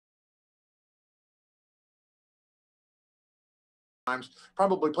times,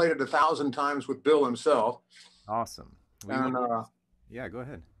 probably played it 1,000 times with Bill himself. Awesome. We And want. Yeah, go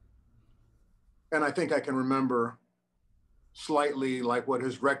ahead. and I think I can remember slightly like what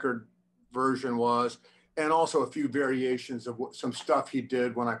his record version was, and also a few variations of some stuff he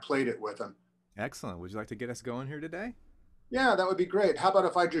did when I played it with him. Excellent. Would you like to get us going here today? Yeah, that would be great. How about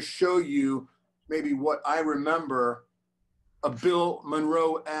if I just show you maybe what I remember, a Bill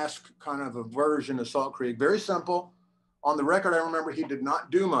Monroe-esque kind of a version of Salt Creek? Very simple. On the record, I remember he did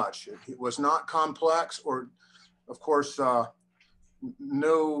not do much. It was not complex, or, of course,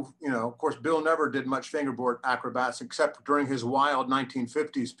 no, of course, Bill never did much fingerboard acrobats except during his wild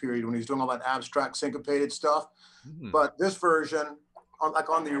 1950s period when he was doing all that abstract syncopated stuff. Hmm. But this version, like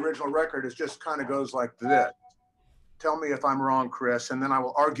on the original record, is just kind of goes like this. Tell me if I'm wrong, Chris, and then I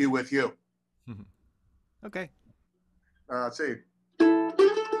will argue with you. Okay. Let's see.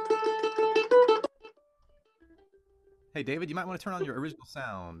 Hey, David, you might want to turn on your original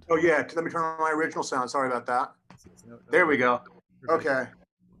sound. Oh, yeah. Let me turn on my original sound. Sorry about that. No, There we go. okay. Okay.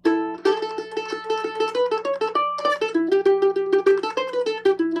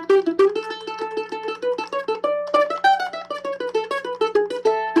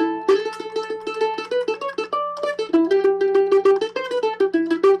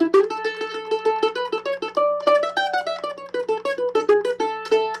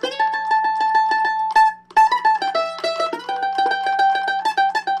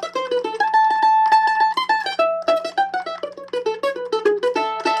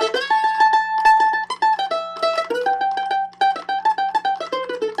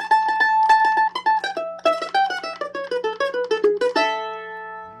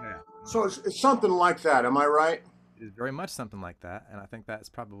 Yeah. So it's something like that. Am I right? It is very much something like that, and I think that's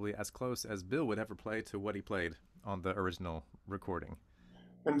probably as close as Bill would ever play to what he played on the original recording.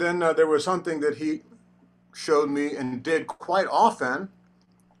 And then there was something that he showed me and did quite often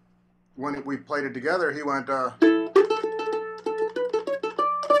when we played it together. He went,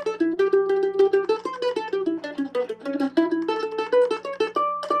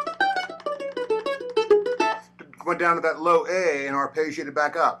 went down to that low A and arpeggiated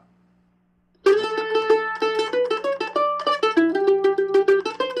back up.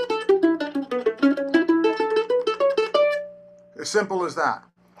 As simple as that.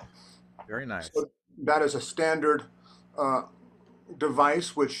 Very nice. So that is a standard uh,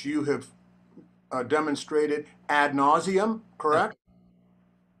 device which you have demonstrated ad nauseum, correct?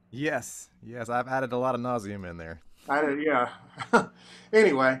 Yes, yes, I've added a lot of nauseum in there. Yeah.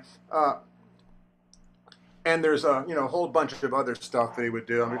 Anyway, and there's a whole bunch of other stuff that he would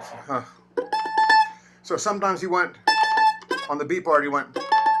do. I mean, so sometimes he went on the beat part. He went.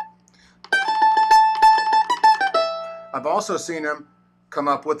 I've also seen him come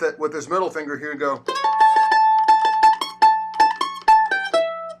up with it with his middle finger here and go.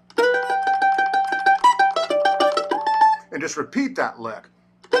 And just repeat that lick.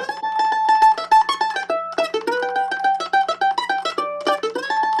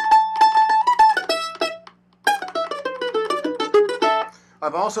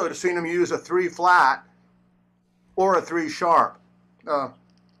 I've also seen him use a 3 flat or a 3 sharp.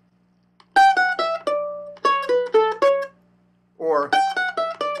 Or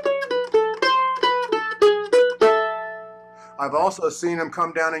I've also seen him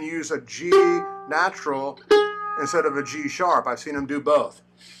come down and use a G natural instead of a G sharp. I've seen him do both.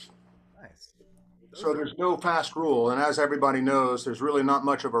 Nice. So there's no fast rule, and as everybody knows, there's really not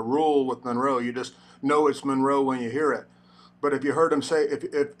much of a rule with Monroe. You just know it's Monroe when you hear it. But if you heard him say,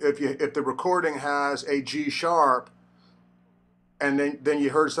 if the recording has a G sharp, and then you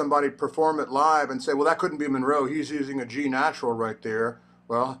heard somebody perform it live and say, well, that couldn't be Monroe. He's using a G natural right there.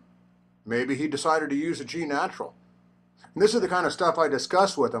 Well, maybe he decided to use a G natural. And this is the kind of stuff I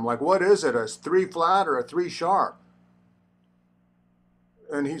discuss with him. Like, what is it, a 3 flat or a 3 sharp?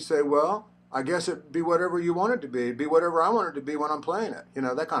 And he'd say, well, I guess it'd be whatever you want it to be. It'd be whatever I want it to be when I'm playing it.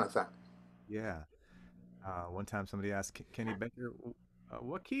 That kind of thing. Yeah. One time somebody asked Kenny Baker,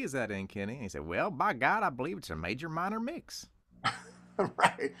 "What key is that in, Kenny?" And he said, "Well, by God, I believe it's a major minor mix."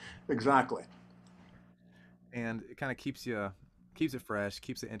 Right. Exactly. And it kind of keeps it fresh,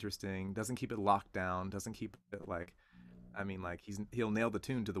 keeps it interesting, doesn't keep it locked down, doesn't keep it like, I mean, like he'll nail the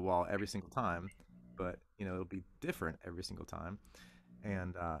tune to the wall every single time, but it'll be different every single time.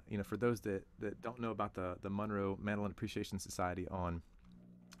 And for those that don't know about the Monroe Mandolin Appreciation Society on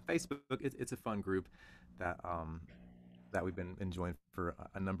Facebook, it's a fun group that that we've been enjoying for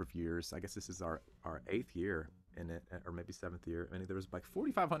a number of years. I guess this is our eighth year in it, or maybe seventh year. I mean, there was like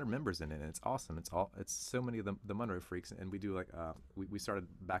 4,500 members in it, and it's awesome. It's so many of the Monroe freaks, and we do like we started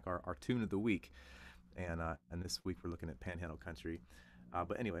back our tune of the week, and this week we're looking at Panhandle country.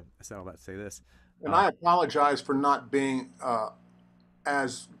 But anyway, I said all that to say this. And Uh, I apologize for not being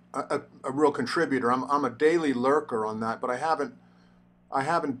as a real contributor. I'm a daily lurker on that, but I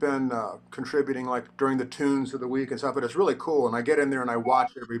haven't been contributing like during the tunes of the week and stuff. But it's really cool, and I get in there and I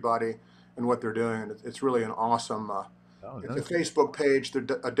watch everybody and what they're doing, and it's really an awesome. oh It's a no, Facebook page.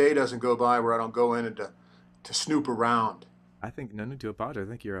 A day doesn't go by where I don't go in and to snoop around. I think no need to apologize. I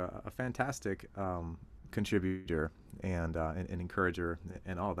think you're a fantastic contributor and encourager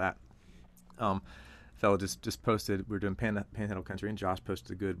and all that. Um, Fellow just posted. We're doing Panhandle Country, and Josh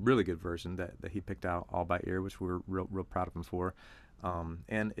posted a really good version that he picked out all by ear, which we're real proud of him for.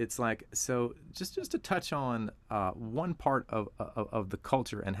 And it's like, so just to touch on one part of the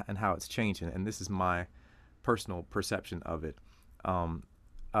culture and how it's changing, and this is my personal perception of it. Um,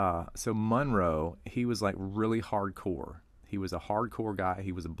 so Monroe, he was like really hardcore. He was a hardcore guy.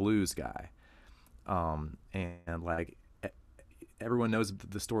 He was a blues guy. And like everyone knows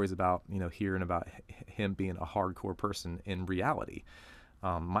the stories about, hearing about him being a hardcore person in reality.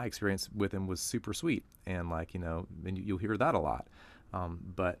 My experience with him was super sweet, and like, and you'll hear that a lot.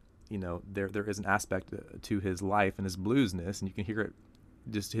 But there is an aspect to his life and his bluesness, and you can hear it,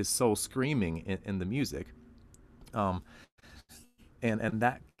 just his soul screaming in the music. Um, and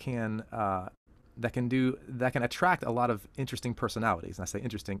that can attract a lot of interesting personalities. And I say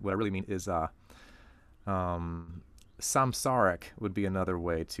interesting, what I really mean is um, samsaric would be another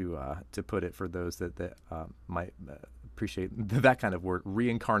way to put it for those that might appreciate that kind of word.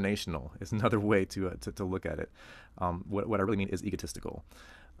 Reincarnational is another way to look at it. What I really mean is egotistical.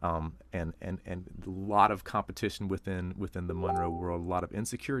 And a lot of competition within the Monroe world, a lot of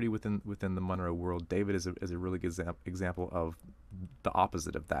insecurity within the Monroe world. David is a really good example of the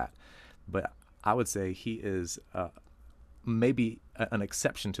opposite of that. But I would say he is maybe an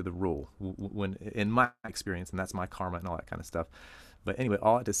exception to the rule when, in my experience, and that's my karma and all that kind of stuff. But anyway,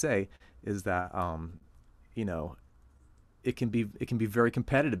 all I have to say is that you know it can be very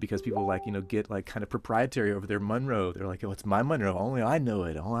competitive because people like get like kind of proprietary over their Monroe. They're like, oh, it's my Monroe, only I know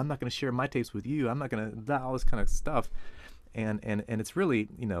it. Oh, I'm not going to share my tapes with you. I'm not going to that all this kind of stuff. And it's really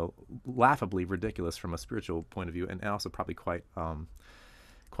laughably ridiculous from a spiritual point of view, and also probably quite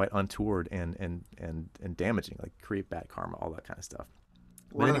untoward and damaging, like create bad karma, all that kind of stuff.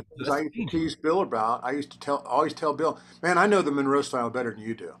 But One of anyway, the things I that's used to changing. tease Bill about, I used to always tell Bill, man, I know the Monroe style better than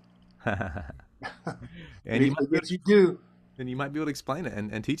you do. And and he you might said, be able yes, you do. and you might be able to explain it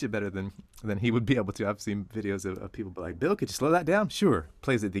and teach it better than he would be able to. I've seen videos of people be like, Bill, could you slow that down? Sure.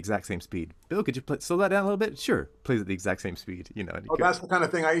 Plays at the exact same speed. Bill, could you slow that down a little bit? Sure. Plays at the exact same speed. And you Oh, could. that's the kind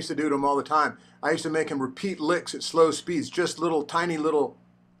of thing I used to do to him all the time. I used to make him repeat licks at slow speeds, just little tiny little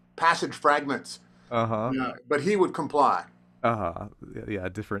passage fragments. Uh huh. Yeah, but he would comply. Yeah,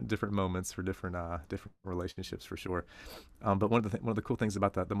 different moments for different relationships for sure. But one of the cool things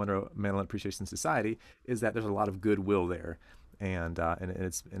about the Monroe Mandolin Appreciation Society is that there's a lot of goodwill there, and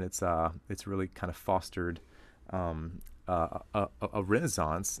it's really kind of fostered a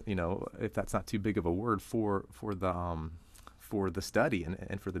renaissance. If that's not too big of a word for the study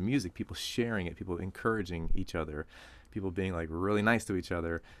and for the music, people sharing it, people encouraging each other, people being like really nice to each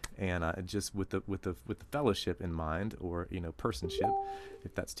other, and just with the fellowship in mind, or personship,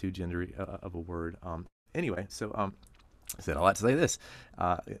 if that's too gendery of a word. Anyway, so I said all that to say this.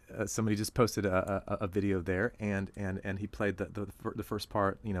 Somebody just posted a video there, and he played the first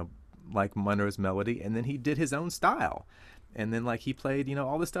part, like Monroe's melody, and then he did his own style. And then like he played,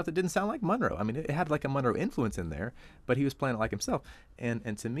 all this stuff that didn't sound like Monroe. I mean, it had like a Monroe influence in there, but he was playing it like himself.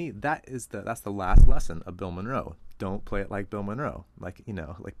 And to me, that's the last lesson of Bill Monroe. Don't play it like Bill Monroe. Like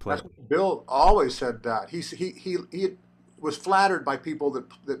like play That's it. Bill always said that. He was flattered by people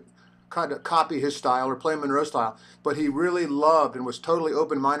that kind of copy his style or play Monroe style, but he really loved and was totally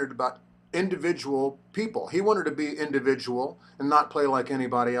open-minded about individual people. He wanted to be individual and not play like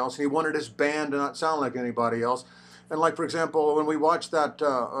anybody else. He wanted his band to not sound like anybody else. And like for example, when we watched that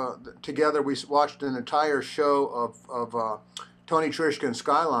together, we watched an entire show of Tony Trishka and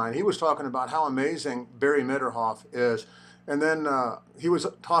Skyline. He was talking about how amazing Barry Mitterhoff is, and then he was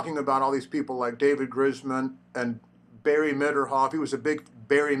talking about all these people like David Grisman and Barry Mitterhoff. He was a big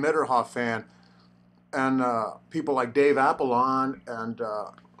Barry Mitterhoff fan, and people like Dave Apollon, and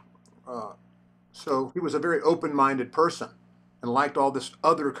uh, so he was a very open-minded person and liked all this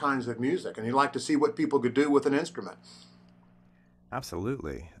other kinds of music, and he liked to see what people could do with an instrument.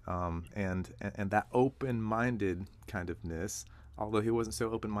 Absolutely. And that open-minded kind ofness although he wasn't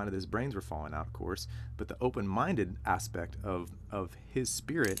so open-minded, his brains were falling out, of course. But the open-minded aspect of his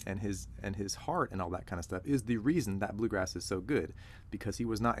spirit and his heart and all that kind of stuff is the reason that bluegrass is so good, because he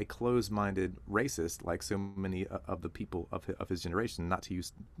was not a closed-minded racist like so many of the people of his generation. Not to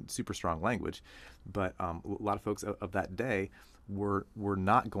use super strong language, but a lot of folks of that day were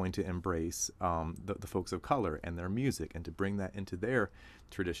not going to embrace the folks of color and their music and to bring that into their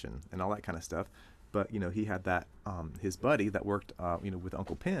tradition and all that kind of stuff. But he had that his buddy that worked with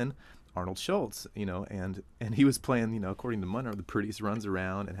Uncle Pen, Arnold Schultz, and he was playing, according to Monroe, the prettiest runs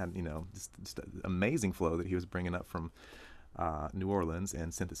around, and had just amazing flow that he was bringing up from New Orleans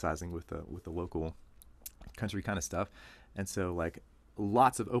and synthesizing with the local country kind of stuff. And so like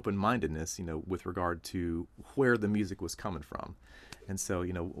lots of open-mindedness, with regard to where the music was coming from. And so,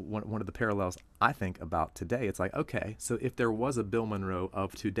 one of the parallels I think about today, it's like, okay, so if there was a Bill Monroe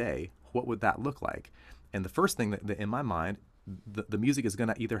of today, what would that look like? And the first thing that in my mind, the music is going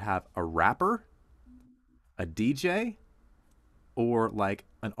to either have a rapper, a DJ, or like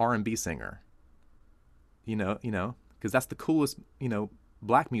an R&B singer. Because that's the coolest,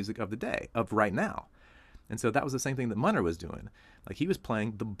 black music of the day, of right now. And so that was the same thing that Munner was doing. Like he was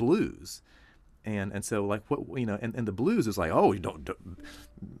playing the blues. And so like what and the blues is like, oh, you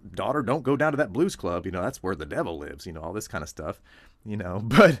daughter, don't go down to that blues club, that's where the devil lives, all this kind of stuff,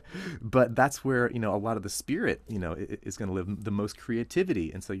 but that's where a lot of the spirit is going to live, the most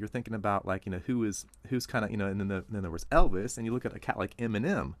creativity. And so you're thinking about like who's kind of and then there was Elvis, and you look at a cat like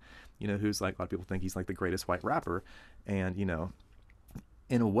Eminem, who's like, a lot of people think he's like the greatest white rapper, and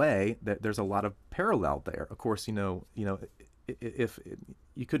in a way that there's a lot of parallel there. Of course, if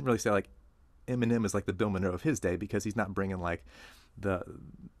you couldn't really say like Eminem is like the Bill Monroe of his day, because he's not bringing like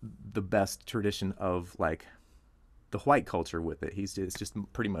the best tradition of like the white culture with it. It's just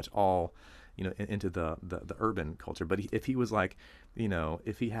pretty much all into the urban culture. But if he was like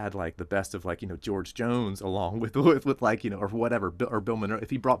if he had like the best of like George Jones along with like or whatever, or Bill Monroe,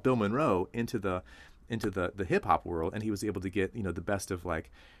 if he brought Bill Monroe into the hip hop world, and he was able to get the best of like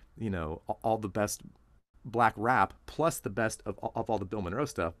all the best black rap plus the best of all the Bill Monroe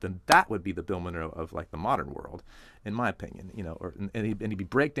stuff, then that would be the Bill Monroe of like the modern world, in my opinion. And he'd be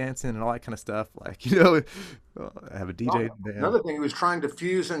breakdancing and all that kind of stuff, like have a DJ band. Another thing, he was trying to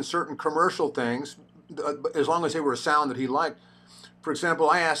fuse in certain commercial things, as long as they were a sound that he liked. For example,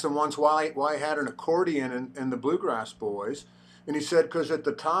 I asked him once why he had an accordion in the Bluegrass Boys. And he said, because at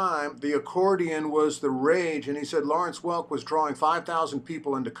the time, the accordion was the rage. And he said Lawrence Welk was drawing 5,000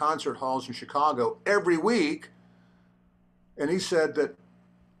 people into concert halls in Chicago every week. And he said that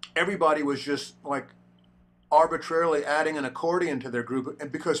everybody was just like arbitrarily adding an accordion to their group.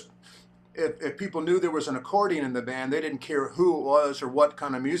 And because if people knew there was an accordion in the band, they didn't care who it was or what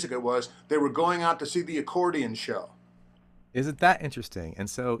kind of music it was. They were going out to see the accordion show. Isn't that interesting? And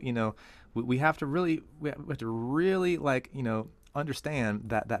so we have to really like understand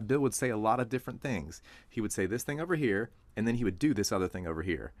that Bill would say a lot of different things. He would say this thing over here, and then he would do this other thing over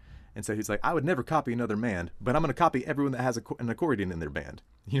here. And so he's like, I would never copy another band, but I'm going to copy everyone that has an accordion in their band.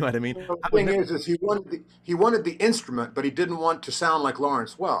 You know what I mean? The I would thing never. is he wanted the instrument, but he didn't want to sound like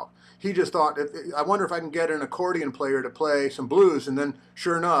Lawrence Welk. He just thought, I wonder if I can get an accordion player to play some blues, and then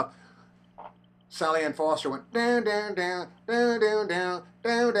sure enough, Sally Ann Foster went down down down down down down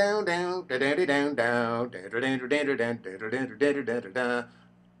down down down down down down down down.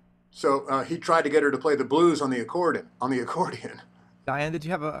 So he tried to get her to play the blues on the accordion. Diane, did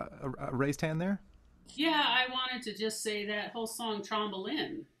you have a raised hand there? Yeah, I wanted to just say that whole song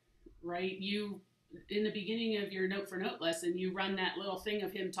Trombolin, right? You in the beginning of your note for note lesson, you run that little thing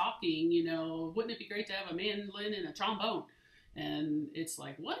of him talking, wouldn't it be great to have a mandolin and a trombone? And it's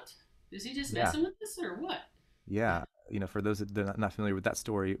like, what? Is he just Yeah. messing with this or what? Yeah. For those that are not familiar with that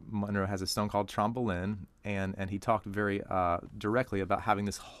story, Monroe has a song called Trombolin, and he talked very directly about having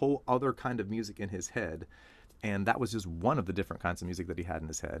this whole other kind of music in his head, and that was just one of the different kinds of music that he had in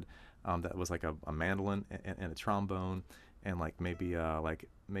his head. That was like a mandolin and a trombone, and maybe electric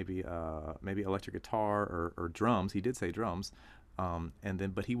guitar or drums. He did say drums, and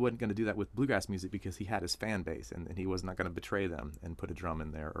then but he wasn't going to do that with bluegrass music because he had his fan base, and he was not going to betray them and put a drum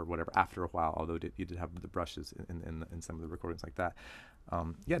in there or whatever. After a while, although you did have the brushes in some of the recordings like that.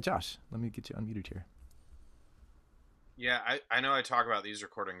 Yeah, Josh, let me get you unmuted here. Yeah, I know I talk about these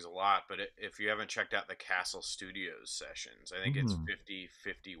recordings a lot, but if you haven't checked out the Castle Studios sessions, I think it's Mm.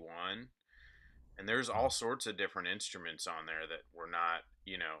 5051, and there's all sorts of different instruments on there that were not,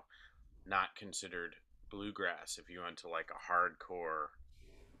 not considered bluegrass if you went to like a hardcore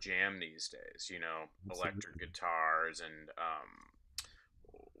jam these days, electric Absolutely. guitars and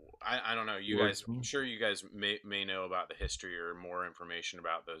I don't know. You guys, I'm Organ. sure you guys may know about the history or more information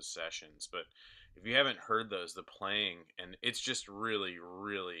about those sessions, but if you haven't heard those, the playing, and it's just really,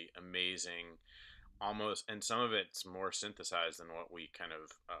 really amazing. Almost, and some of it's more synthesized than what we kind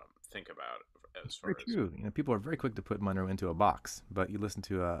of think about as Very far as. true. People are very quick to put Monroe into a box, but you listen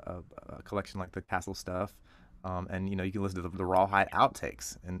to a collection like the Castle stuff, and you can listen to the Rawhide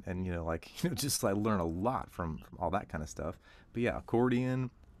outtakes, and just like learn a lot from all that kind of stuff. But yeah, accordion,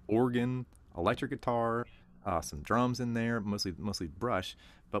 organ, electric guitar, some drums in there, mostly brush,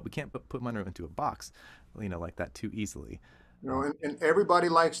 but we can't put Monroe into a box, like that too easily. Um, And everybody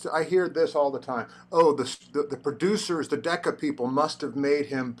likes to. I hear this all the time. Oh, the producers, the Decca people, must have made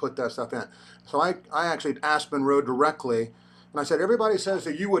him put that stuff in. So I actually asked Monroe directly, and I said, everybody says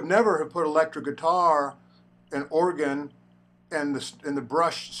that you would never have put electric guitar and organ and the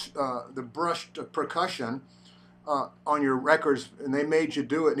brushed percussion on your records, and they made you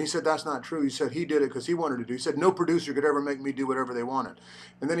do it. And he said that's not true. He said he did it because he wanted to do. He said no producer could ever make me do whatever they wanted.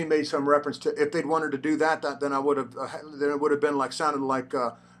 And then he made some reference to if they'd wanted to do that then I would have then it would have been like sounded like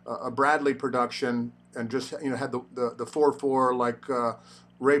a Bradley production and just had the 4/4 like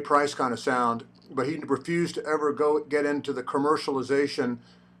Ray Price kind of sound. But he refused to ever get into the commercialization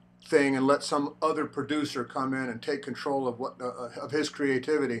thing and let some other producer come in and take control of what of his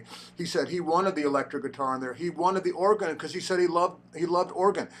creativity. He said he wanted the electric guitar in there. He wanted the organ because he said he loved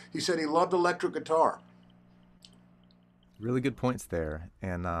organ. He said he loved electric guitar. Really good points there,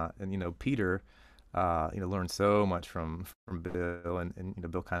 and Peter, learned so much from Bill,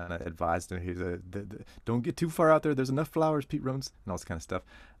 and Bill kind of advised him. He's don't get too far out there. There's enough flowers, Pete Rones, and all this kind of stuff.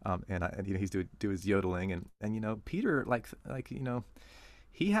 And he's do his yodeling, and Peter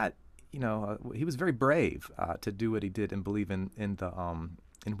he had he was very brave to do what he did and believe in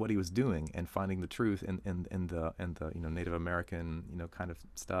what he was doing and finding the truth in the Native American kind of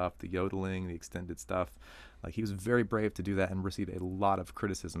stuff, the yodeling, the extended stuff. Like he was very brave to do that and received a lot of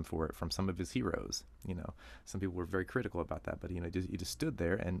criticism for it from some of his heroes. Some people were very critical about that, but he just stood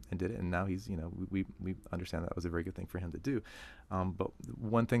there and did it, and now he's we understand that was a very good thing for him to do. But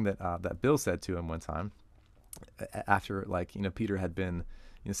one thing that Bill said to him one time after Peter had been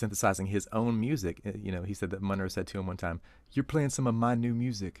synthesizing his own music, he said that Monroe said to him one time, "You're playing some of my new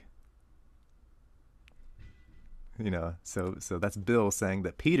music." So that's Bill saying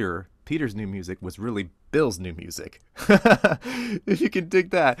that Peter's new music was really Bill's new music. If you can dig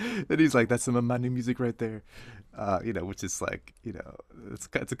that, then he's like, "That's some of my new music right there," which is like,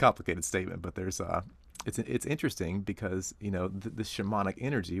 it's a complicated statement, but there's it's interesting because the shamanic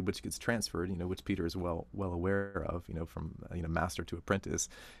energy which gets transferred, which Peter is well aware of, from master to apprentice.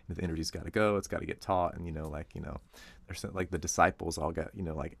 The energy's got to go, it's got to get taught, and there's like the disciples all got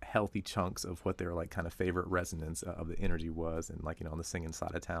like healthy chunks of what their like kind of favorite resonance of the energy was, and on the singing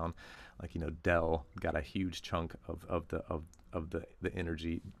side of town, Dell got a huge chunk of the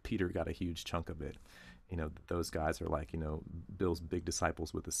energy. Peter got a huge chunk of it. Those guys are like Bill's big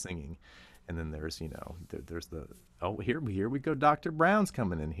disciples with the singing. And then there's there's the here we go, Dr. Brown's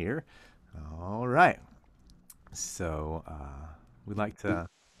coming in here. All right, so we'd like to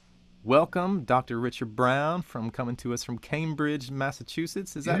welcome Dr. Richard Brown coming to us from Cambridge,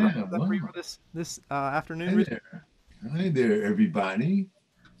 Massachusetts. Is that right? Is that where you were this afternoon, Hi Richard? there. Hi there, everybody.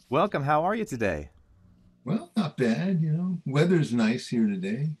 Welcome. How are you today? Well, not bad, Weather's nice here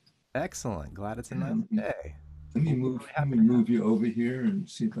today. Excellent. Glad it's a Yeah, nice day. let me move you over here and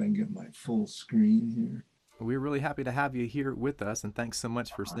see if I can get my full screen here. We're really happy to have you here with us, and thanks so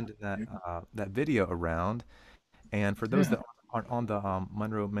much for sending that Yeah. that video around. And for those Yeah. that aren't on the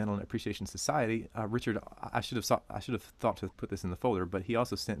Monroe Mandolin Appreciation Society, Richard, I should have thought to put this in the folder, but he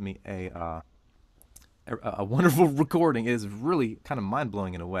also sent me a wonderful recording. It is really kind of mind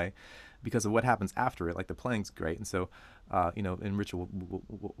blowing in a way because of what happens after it. Like the playing's great, and so and Richard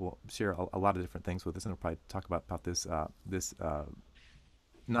will share a lot of different things with us, and we'll probably talk about this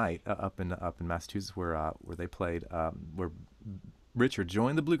night up in Massachusetts where they played where Richard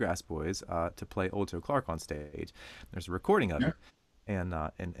joined the Bluegrass Boys to play Old Joe Clark on stage. There's a recording of Yeah.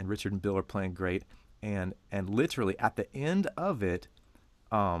 it, and Richard and Bill are playing great, and literally at the end of it,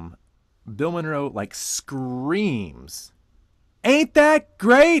 Bill Monroe like screams, "Ain't that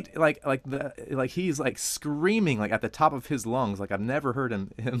great!" Like he's like screaming like at the top of his lungs. Like I've never heard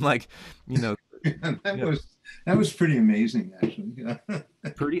him like you know That was pretty amazing, actually.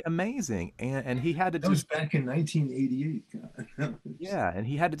 pretty amazing, and he had to That was just back in 1988. yeah, and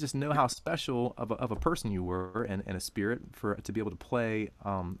he had to just know how special of a person you were, and a spirit for to be able to play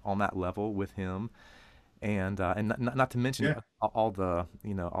on that level with him, and not to mention Yeah. all the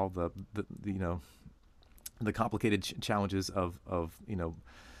all the the complicated challenges of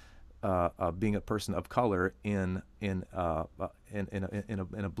being a person of color in a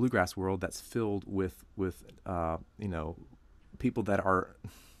bluegrass world that's filled with people that are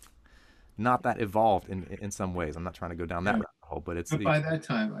not that evolved in some ways. I'm not trying to go down that Yeah. rabbit hole, but it's But by that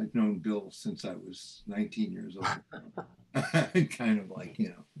time, I'd known Bill since I was 19 years old. Kind of like,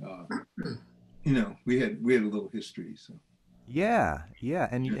 we had a little history. So yeah, yeah, yeah.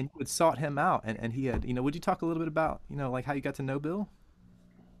 and you had sought him out, and he had, would you talk a little bit about, like how you got to know Bill?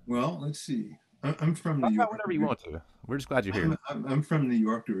 Well, let's see. I'm from New Talk about York. whatever you want to. We're just glad you're here. I'm from New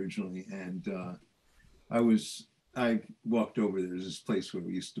York originally, and I was I walked over there. There's this place where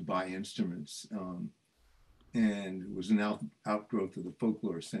we used to buy instruments, and it was an outgrowth of the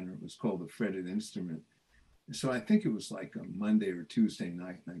Folklore Center. It was called the Fretted Instrument. So I think it was like a Monday or Tuesday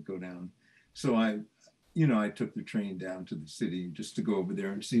night, and I go down. So I took the train down to the city just to go over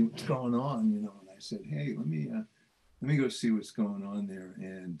there and see what's going on, And I said, hey, let me go see what's going on there.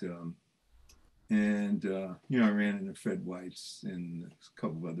 I ran into Fred White's and a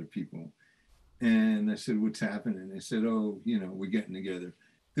couple of other people. And I said, what's happening? And they said, oh, we're getting together.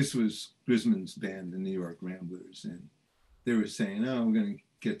 This was Grisman's band, the New York Ramblers. And they were saying, oh, we're going to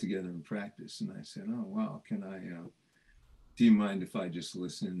get together and practice. And I said, oh, wow, do you mind if I just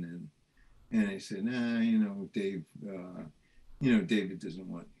listen? And they said, nah, Dave, David doesn't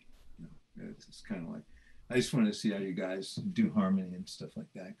want, it's kind of like, I just wanted to see how you guys do harmony and stuff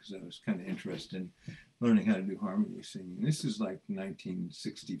like that, because I was kind of interested in learning how to do harmony singing. This is like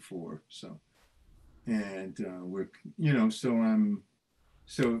 1964. So, and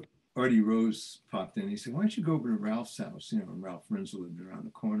so Artie Rose popped in. He said, why don't you go over to Ralph's house? And Ralph Renzel lived around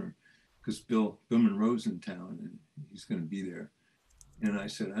the corner, because Bill Monroe's in town and he's going to be there. And I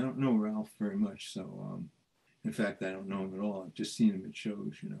said, I don't know Ralph very much. So, in fact, I don't know him at all. I've just seen him at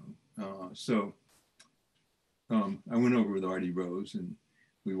shows, I went over with Artie Rose, and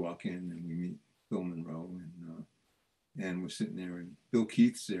we walk in and we meet Bill Monroe, and we're sitting there, and Bill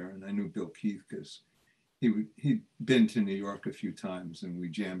Keith's there, and I knew Bill Keith because he'd been to New York a few times, and we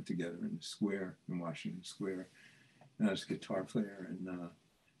jammed together in the square, in Washington Square. And I was a guitar player, and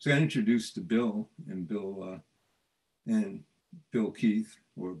so I got introduced to Bill, and Bill Keith,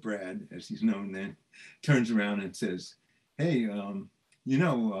 or Brad, as he's known then, turns around and says, hey,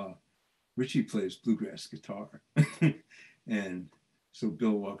 Richie plays bluegrass guitar. And so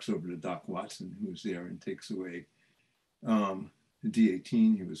Bill walks over to Doc Watson, who's there, and takes away the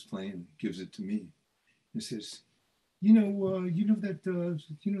D18 he was playing, gives it to me, and says, that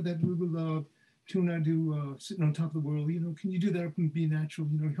little tune I do, Sitting on Top of the World, can you do that up in B natural,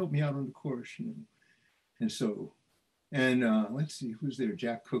 help me out on the chorus, And so, let's see, who's there?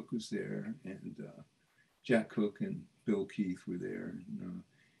 Jack Cook was there, and Jack Cook and Bill Keith were there,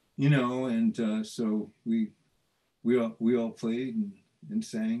 so we all played and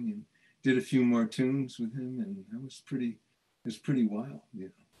sang and did a few more tunes with him, and it was pretty wild,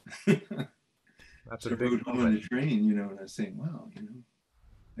 That's So a I big rode home on moment. the train, and I was saying, wow,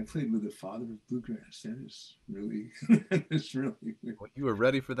 I played with the father of bluegrass. That is really, that's really weird. Well, you were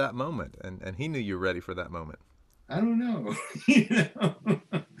ready for that moment, and he knew you were ready for that moment. I don't know.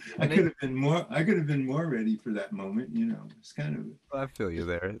 I And could he, have been more. I could have been more ready for that moment. It's kind of. I feel you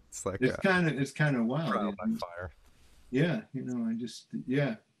there. It's like It's kind of wild. trial by fire. Yeah, I just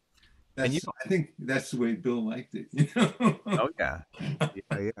yeah. And you, I think that's the way Bill liked it. oh yeah,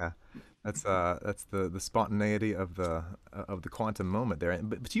 yeah. That's the spontaneity of the quantum moment there.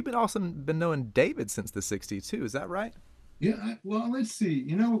 But you've been also been knowing David since the '60s too. Is that right? Yeah. Well, let's see.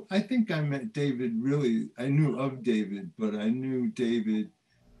 I think I met David. Really, I knew of David, but I knew David.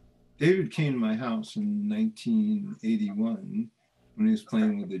 David came to my house in 1981 when he was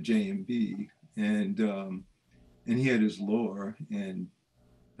playing with the J&B, and he had his lore, and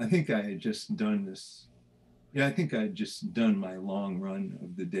I think I had just done this. Yeah, I think I had just done my long run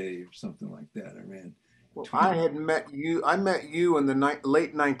of the day or something like that. I ran Well, 20. I met you in the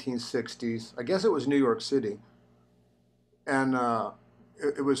late 1960s. I guess it was New York City, and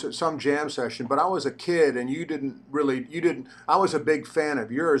it was at some jam session. But I was a kid, and you didn't. I was a big fan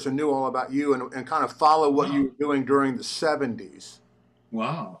of yours and knew all about you, and kind of follow what you Wow, were doing during the '70s.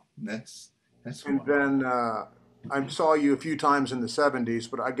 wow, that's And wild. then I saw you a few times in the '70s,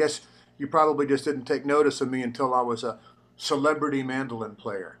 but I guess you probably just didn't take notice of me until I was a celebrity mandolin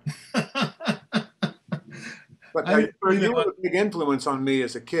player. But I, you know, you were a big influence on me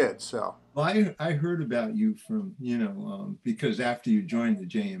as a kid, so. well, I heard about you from, because after you joined the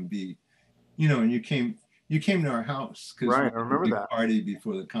JMB, and you came to our house because we Right, I had a remember big that. party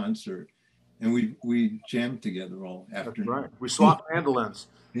before the concert, and we jammed together all That's afternoon. right. We swapped mandolins.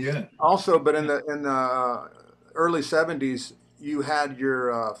 Yeah, Also, but yeah, in the early '70s, you had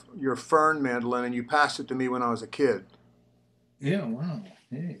your Fern mandolin and you passed it to me when I was a kid. Yeah, wow.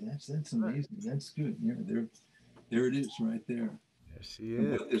 Hey, that's amazing. That's good. Yeah, there it is right there. There she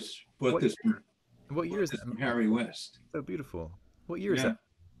And is. bought What this from what year bought is this that? from Harry West. So beautiful. What year is Yeah. that?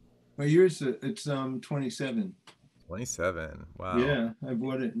 Well, yours it's 27. 27. Wow. Yeah, I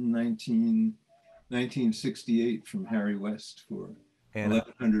bought it in 1968 from Harry West for And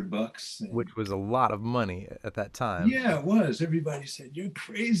 1,100 bucks. And which was a lot of money at that time. yeah, it was. Everybody said, "You're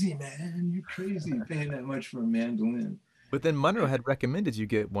crazy, man. You're crazy paying that much for a mandolin." But then Monroe had recommended you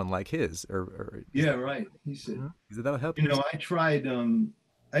get one like his, or Yeah, right. He said, he said that'll help you. I tried.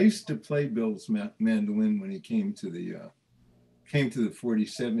 I used to play Bill's mandolin when he came to the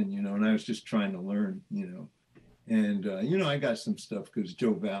 47. And I was just trying to learn. And I got some stuff because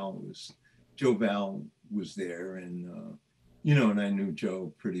Joe Val was there, and and I knew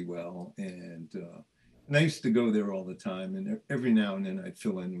Joe pretty well, and I used to go there all the time, and every now and then I'd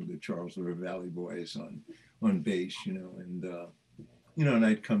fill in with the Charles River Valley Boys on bass, and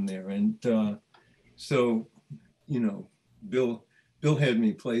I'd come there, and so Bill Bill had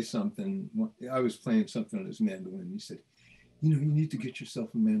me play something. I was playing something on his mandolin. He said, you need to get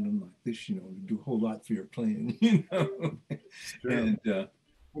yourself a mandolin like this, to do a whole lot for your playing, And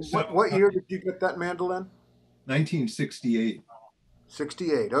what year did you get that mandolin? 1968.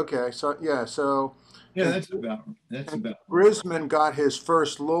 68. Okay. So yeah. So Yeah, and, that's and about right. Grisman got his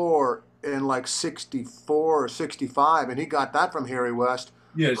first lure in like 64 or 65, and he got that from Harry West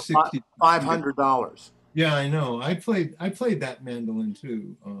Yeah, for 60. $500. Yeah, I know. I played that mandolin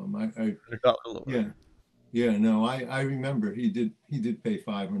too. Yeah, yeah. No, I remember he did pay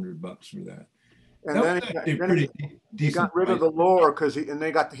 $500 for that. And That then was actually a pretty he decent got rid of price. the lure because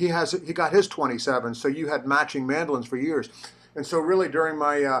he got his 27. So you had matching mandolins for years, and so really during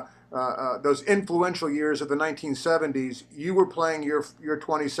my those influential years of the 1970s, you were playing your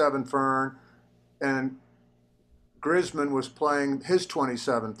 27 Fern, and Grisman was playing his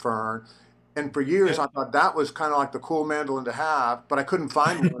 27 Fern. And for years, Yeah, I thought that was kind of like the cool mandolin to have, but I couldn't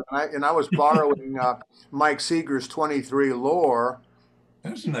find one. And I was borrowing Mike Seeger's 23 Lore,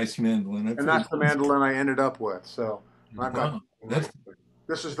 that was a nice mandolin. I and played. that's the mandolin I ended up with. So I've got Wow, that's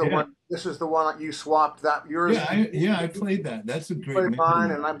this is the yeah, one. This is the one that you swapped. That yours. yeah. I played that. That's a You great played mine,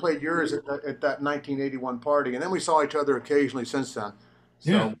 mandolin. and I played yours at that 1981 party, and then we saw each other occasionally since then.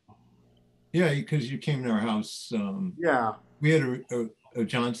 Yeah, So yeah, because you came to our house. yeah, We had a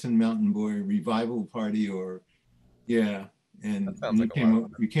Johnson Mountain Boy revival party, or yeah, That and sounds you like a lot of came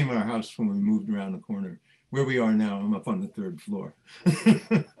fun. you came to our house when we moved around the corner. Where we are now, I'm up on the third floor.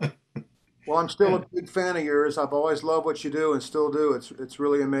 well, I'm still Yeah. a big fan of yours. I've always loved what you do, and still do. It's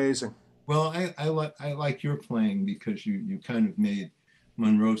really amazing. Well, I like your playing because you kind of made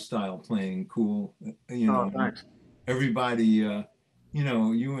Monroe style playing cool. Oh, thanks. Everybody, you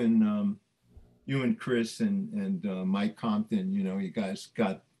and Chris and Mike Compton, you guys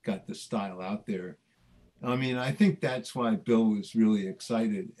got the style out there. I mean, I think that's why Bill was really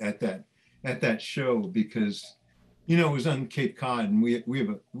excited at that show because, it was on Cape Cod, and we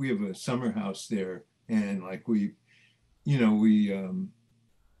have a summer house there, and like we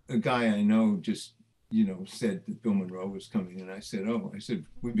a guy I know just said that Bill Monroe was coming, and I said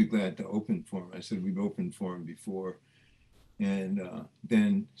we'd be glad to open for him. I said we've opened for him before, and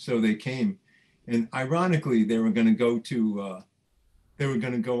then so they came, and ironically they were going to go up to they were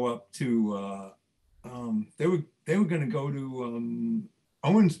going to go to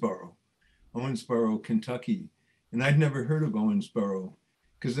Owensboro, Kentucky, and I'd never heard of Owensboro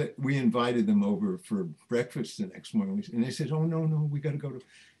because we invited them over for breakfast the next morning, and they said, "Oh no, we got to go to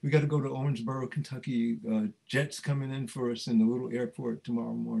Owensboro, Kentucky. Jets coming in for us in the little airport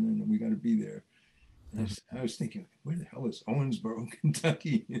tomorrow morning, and we got to be there." And I was thinking, where the hell is Owensboro,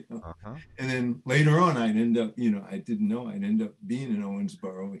 Kentucky? Uh-huh. And then later on, I didn't know I'd end up being in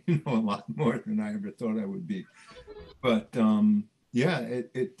Owensboro, a lot more than I ever thought I would be. But yeah,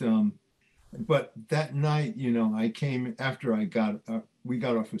 but that night, I came after we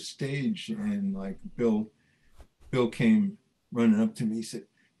got off a stage, and like Bill came running up to me. He said,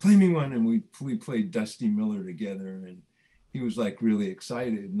 "Play me one," and we played Dusty Miller together, and he was like really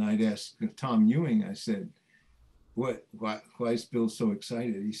excited. And I'd asked Tom Ewing. I said, why is Bill so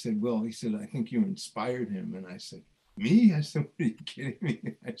excited? He said, "Well," he said, "I think you inspired him." And I said, "Me?" I said, "What, are you kidding me?"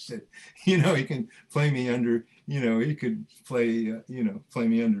 I said, he can play me under, he could play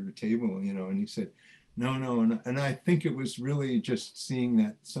me under the table, and he said, no. And I think it was really just seeing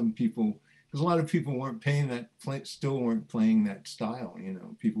that some people, because a lot of people still weren't playing that style,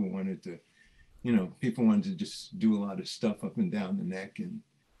 people wanted to just do a lot of stuff up and down the neck. And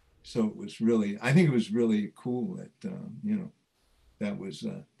so I think it was really cool that, that was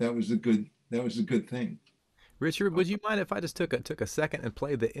a good thing. Richard, would you mind if I just took a second and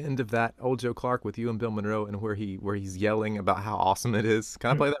played the end of that Old Joe Clark with you and Bill Monroe, and where he's yelling about how awesome it is? Can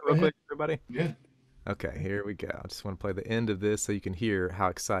I play that Go real ahead. quick, everybody? Yeah. Okay, here we go. I just want to play the end of this so you can hear how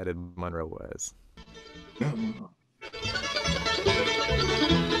excited Monroe was. Yeah.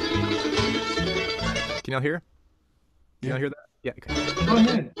 Can y'all hear? Can Yeah. y'all hear that? Yeah. Okay. Go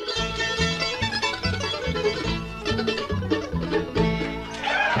ahead.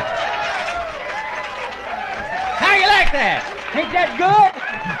 How you like that? Ain't that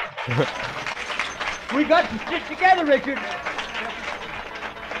good? We got to stick together, Richard.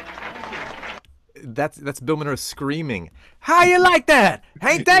 That's Bill Monroe screaming. How you like that?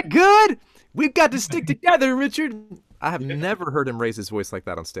 Ain't that good? We've got to stick together, Richard. I have never heard him raise his voice like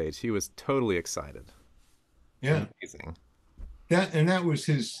that on stage. He was totally excited. Yeah. Amazing. That was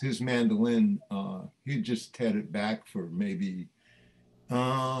his mandolin. He just had it back for maybe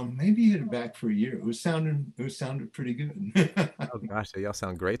he had it back for a year. It was sounding pretty good. Oh gosh, y'all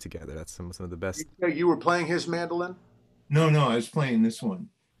sound great together. That's some of the best. You were playing his mandolin? No, I was playing this one.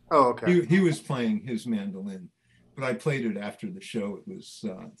 Oh, okay. He was playing his mandolin, but I played it after the show. It was,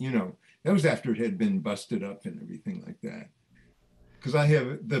 that was after it had been busted up and everything like that. Because I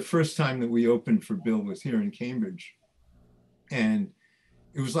have the first time that we opened for Bill was here in Cambridge, and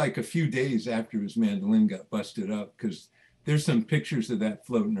it was like a few days after his mandolin got busted up. Because there's some pictures of that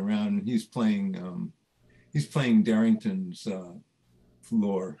floating around, and he's playing Darrington's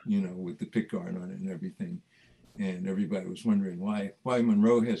floor, with the pickguard on it and everything. And everybody was wondering why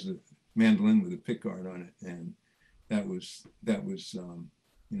Monroe has a mandolin with a pickguard on it, and that was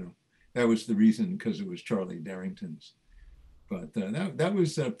the reason, because it was Charlie Darrington's. But that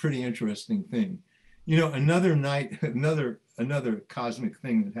was a pretty interesting thing. Another night, another cosmic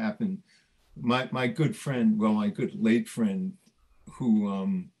thing that happened. My good friend, my good late friend,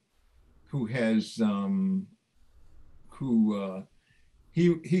 who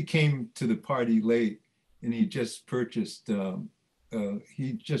he came to the party late. And he just purchased a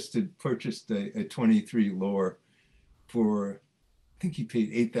 23 Lore for, I think he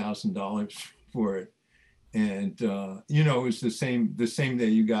paid $8,000 for it. And it was the same day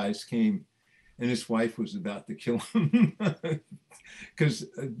you guys came, and his wife was about to kill him because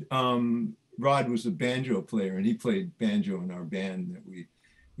Rod was a banjo player, and he played banjo in our band that we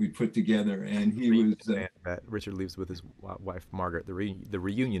put together, and he was that Richard leaves with his wife Margaret, the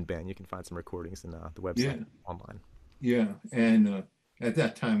reunion band. You can find some recordings in the website online. Yeah, and at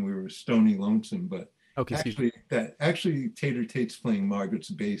that time we were stony lonesome, but okay, actually Tater Tate's playing Margaret's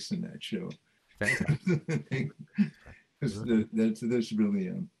bass in that show. Because that's really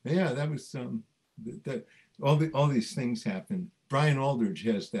that was that all these things happened. Brian Aldridge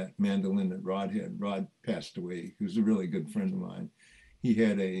has that mandolin that Rod had. Rod passed away. He was a really good friend of mine. He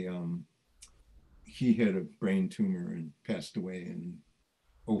had a brain tumor and passed away in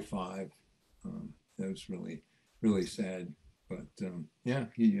 2005. That was really, really sad. But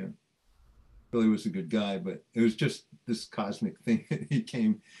he really was a good guy. But it was just this cosmic thing.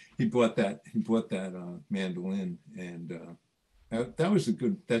 He bought that mandolin, and that's a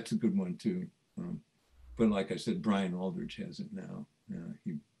good one too. But like I said, Brian Aldridge has it now.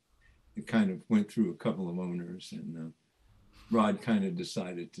 It kind of went through a couple of owners, and Rod kind of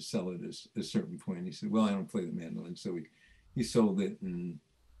decided to sell it at a certain point. He said, well, I don't play the mandolin. So he sold it and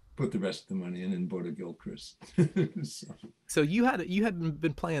put the rest of the money in and bought a Gilchrist. So you had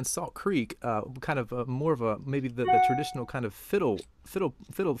been playing Salt Creek, kind of more of a maybe the traditional kind of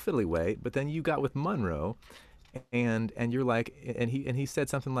fiddly way, but then you got with Monroe, and you're like, and he said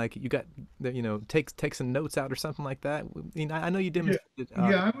something like, you got, take some notes out or something like that. I know you demonstrated.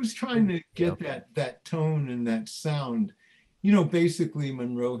 I was trying to get that tone and that sound. Basically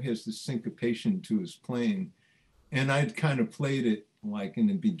Monroe has the syncopation to his playing, and I'd kind of played it like in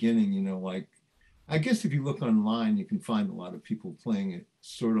the beginning, like, I guess if you look online, you can find a lot of people playing it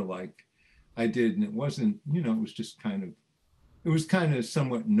sort of like I did. And it wasn't, it was just kind of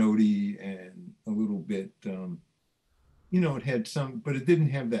somewhat notey and a little bit, it had some, but it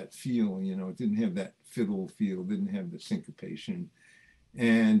didn't have that feel, it didn't have that fiddle feel, didn't have the syncopation.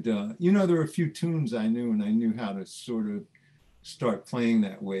 And, there were a few tunes I knew, and I knew how to sort of start playing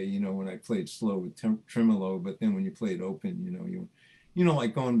that way, when I played slow with tremolo, but then when you played open,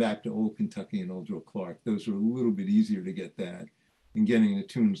 like going back to Old Kentucky and Old Joe Clark, those were a little bit easier to get that, and getting the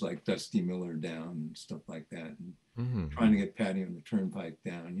tunes like Dusty Miller down and stuff like that, and trying to get Patty on the Turnpike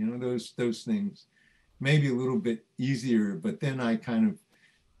down, those things maybe a little bit easier. But then I kind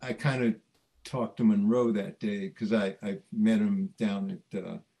of talked to Monroe that day, because I met him down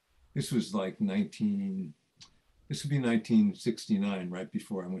at, this was like this would be 1969, right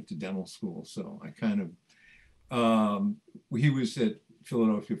before I went to dental school. So I kind of, he was at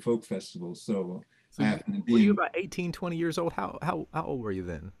Philadelphia Folk Festival. So I happened to Were be you in, about 18, 20 years old? How old were you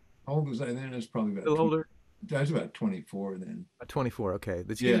then? how old was I then? I was probably Still about older? I was about 24 then. 24. Okay.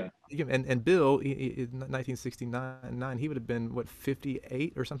 Yeah. And Bill, in 1969, he would have been what,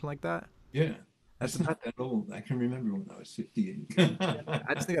 58 or something like that. Yeah. That's That's about. not that old. I can remember when I was 58.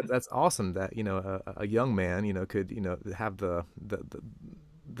 I just think that's awesome that a young man could have the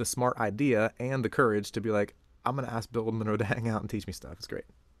smart idea and the courage to be like, I'm gonna ask Bill Monroe to hang out and teach me stuff. It's great.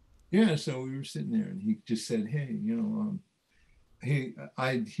 Yeah. So we were sitting there and he just said, hey,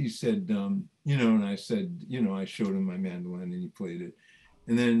 he said, and I said, I showed him my mandolin and he played it.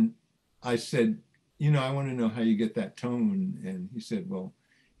 And then I said, I want to know how you get that tone. And he said, well,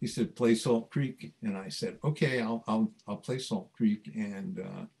 he said, play Salt Creek. And I said, okay, I'll play Salt Creek. And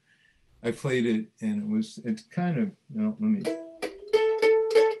I played it and it's kind of, let me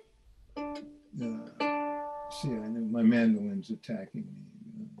see, I know my mandolin's attacking me.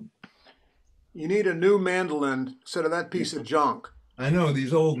 You need a new mandolin instead of that piece of junk. I know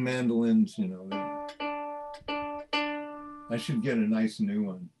these old mandolins, I should get a nice new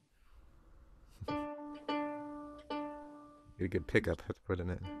one. Get a good pickup to put in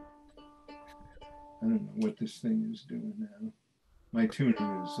it. I don't know what this thing is doing now. My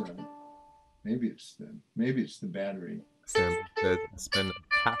tuner is maybe it's the battery. Sam said, spend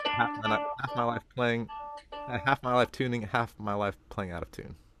half my life playing, half my life tuning, half my life playing out of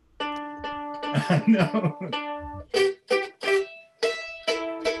tune. I know.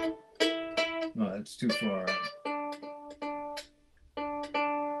 No, that's too far.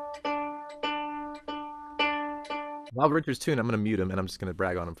 While Richard's tuned, I'm going to mute him, and I'm just going to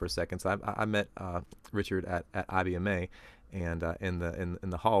brag on him for a second. So I met Richard at IBMA, and in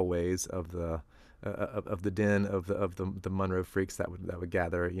the hallways of the den of the Monroe freaks that would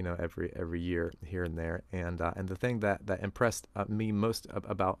gather every year here and there. And the thing that impressed me most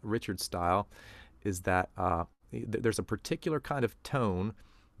about Richard's style is that there's a particular kind of tone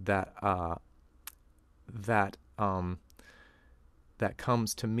that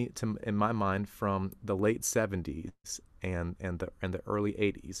comes to me in my mind from the late 70s and the early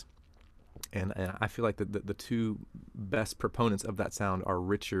 80s. And I feel like the two best proponents of that sound are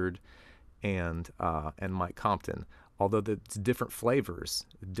Richard and Mike Compton. Although it's different flavors.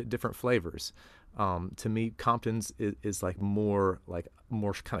 To me, Compton's is like more kind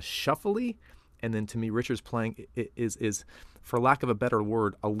of shuffly, and then to me, Richard's playing is, for lack of a better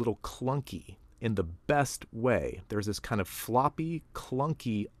word, a little clunky in the best way. There's this kind of floppy,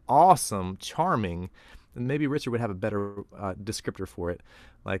 clunky, awesome, charming, and maybe Richard would have a better descriptor for it.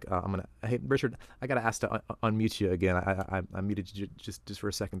 Like hey Richard, I gotta ask to unmute you again. I muted you just for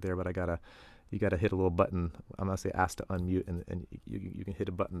a second there, but you gotta hit a little button. I'm gonna say ask to unmute, and you can hit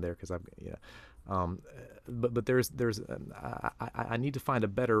a button there because but there's I need to find a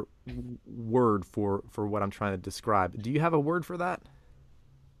better word for what I'm trying to describe. Do you have a word for that?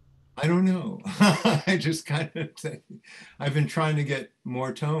 I don't know. I just kind of I've been trying to get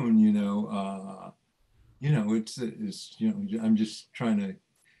more tone,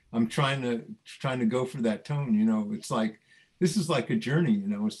 I'm trying to go for that tone, it's like, this is like a journey,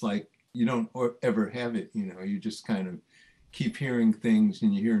 it's like, you don't ever have it, you just kind of keep hearing things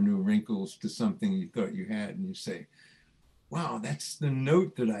and you hear new wrinkles to something you thought you had and you say, wow, that's the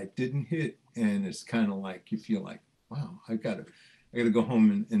note that I didn't hit. And it's kind of like, you feel like, wow, I gotta go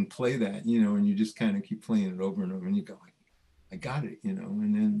home and play that, and you just kind of keep playing it over and over and you go like, I got it, and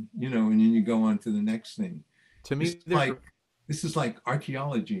then you go on to the next thing. To me, this is like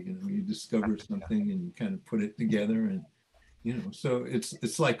archaeology, you discover something and you kind of put it together and, so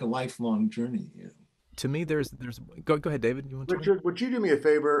it's like a lifelong journey, To me, there's go ahead, David. You want Richard, would you do me a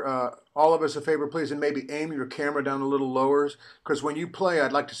favor, all of us a favor, please, and maybe aim your camera down a little lower? Because when you play,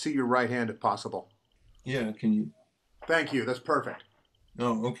 I'd like to see your right hand if possible. Yeah, can you? Thank you. That's perfect.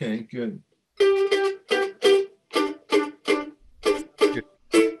 Oh, okay, good.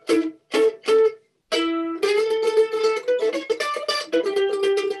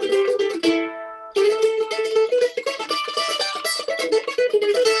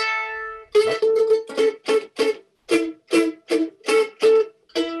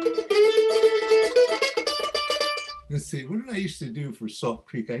 Let's see, what did I used to do for Salt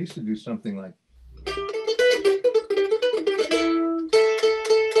Creek? I used to do something like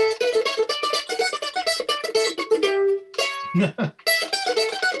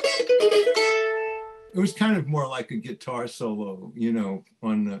it was kind of more like a guitar solo,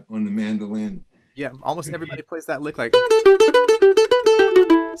 on the mandolin. Yeah, almost everybody plays that lick like.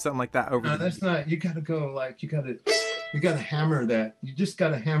 something like that over No, the. that's not. You got to go like you got to hammer that. You just got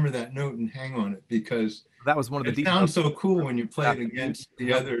to hammer that note and hang on it because That was one of the it details. sounds so cool when you play it against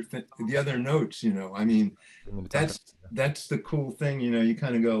the other notes. You know, I mean, I mean to talk that's the cool thing. You know, you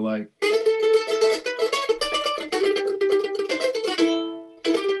kind of go like.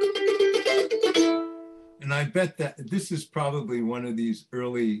 And I bet that this is probably one of these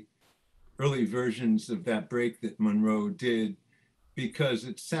early versions of that break that Monroe did, because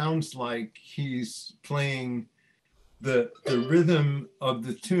it sounds like he's playing the rhythm of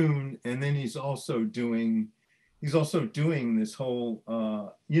the tune, and then he's also doing this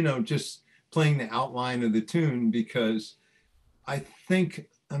whole you know, just playing the outline of the tune, because I think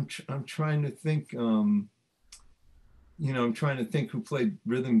I'm trying to think you know, I'm trying to think who played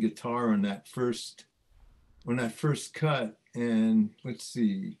rhythm guitar on that first cut. And let's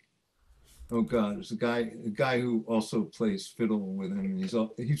see, oh God, there's a guy who also plays fiddle with him.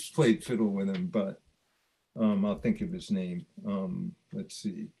 He's played fiddle with him, but I'll think of his name. Let's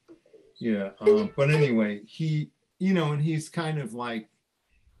see. Yeah. But anyway, he, you know, and he's kind of like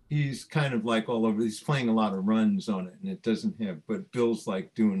all over. He's playing a lot of runs on it, and it doesn't have. But Bill's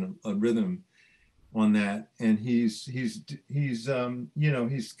like doing a rhythm on that, and he's you know,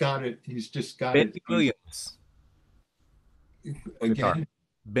 he's got it. He's just got Benny it Williams. again.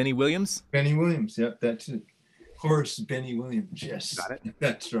 Benny Williams. Benny Williams. Yep, that's it. Horace Benny Williams. Yes, Got it.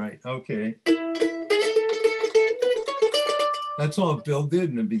 that's right. Okay. That's all Bill did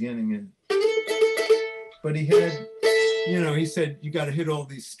in the beginning. But he had, you know, he said, you got to hit all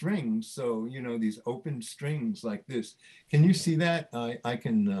these strings. So, you know, these open strings like this. Can you see that? I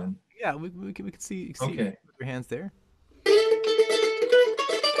can. Yeah, we can see. Okay. Your hands there.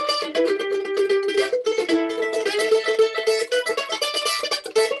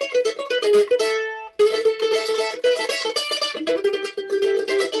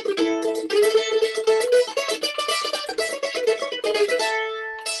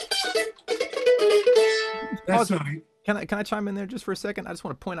 That's right. Can I chime in there just for a second? I just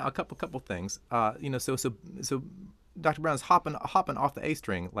want to point out a couple things. You know, so Dr. Brown's hopping off the A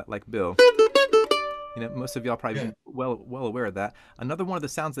string like Bill. You know, most of y'all probably well aware of that. Another one of the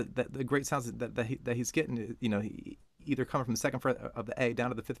sounds that the great sounds that he's getting, you know, he either coming from the second fret of the A down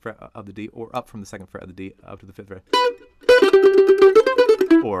to the fifth fret of the D, or up from the second fret of the D up to the fifth fret.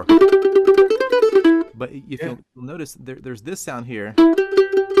 Or, but if you'll notice, there's this sound here.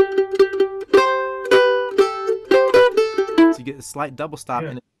 So you get a slight double stop,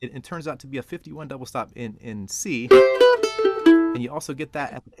 and it turns out to be a 51 double stop in C, and you also get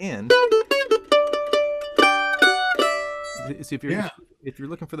that at the end. So if you're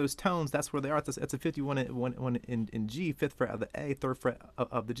looking for those tones, that's where they are. It's a 51 in G, fifth fret of the A, third fret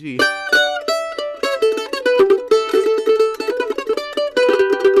of the G.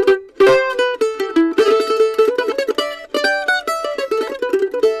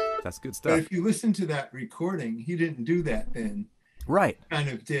 That's good stuff. But if you listen to that recording, he didn't do that then. Right. He kind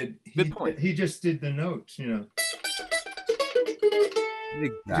of did. Good point. He just did the notes, you know.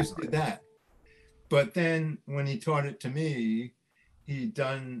 Exactly. He just did that. But then when he taught it to me, he did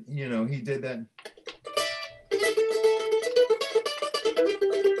that.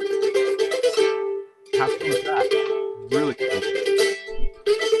 How cool is that? Really cool.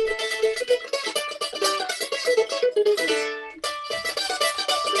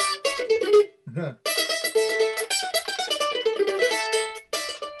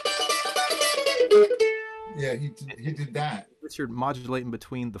 Yeah, he did that. Richard modulating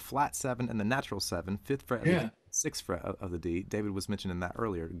between the flat 7 and the natural 7, fifth fret of the D, sixth fret of the D. David was mentioning that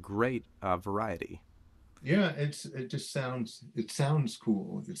earlier. Great variety. Yeah, it just sounds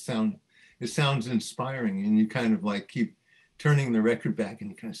cool. It sounds inspiring, and you kind of like keep turning the record back,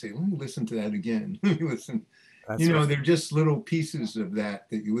 and you kind of say, "Let me listen to that again." Let me listen. That's right. They're just little pieces of that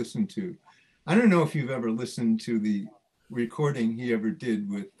you listen to. I don't know if you've ever listened to the recording he ever did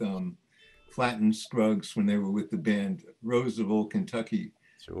with Flatt and Scruggs when they were with the band Rose of Old Kentucky.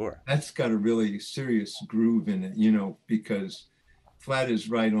 Sure. That's got a really serious groove in it, you know, because Flatt is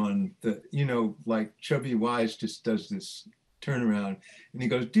right on the, you know, like Chubby Wise just does this turnaround and he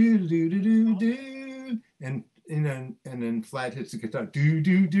goes do do do do do, and then Flatt hits the guitar do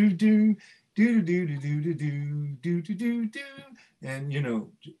do do do do do do do do do do do do, and you know,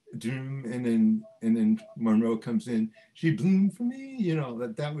 and then Monroe comes in. She bloomed for me, you know.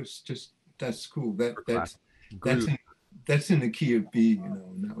 That was just, that's cool. That's in the key of B, you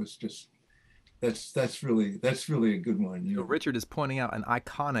know, and that was just that's really a good one. You know? Richard is pointing out an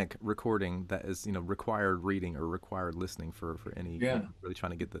iconic recording that is, you know, required reading or required listening for any really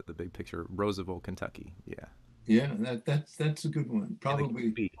trying to get the big picture. Rose of Old Kentucky. Yeah. Yeah, that's a good one. in the Probably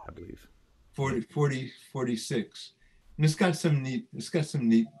beat, I believe. 46. And it's got some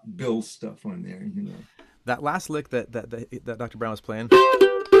neat Bill stuff on there, you know. That last lick that Dr. Brown was playing.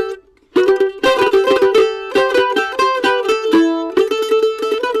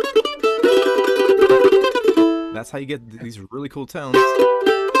 That's how you get these really cool tones.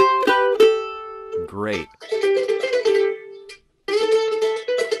 Great.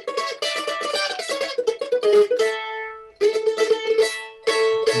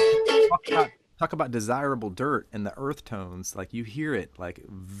 Talk about desirable dirt and the earth tones. Like you hear it like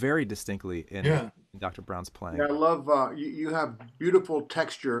very distinctly in Yeah. Dr. Brown's Yeah, playing. I love you have beautiful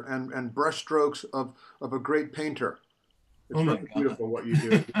texture and brush strokes of a great painter. Oh It's my really God. beautiful what you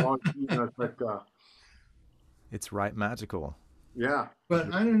do. It's all, it's like It's right magical. yeah.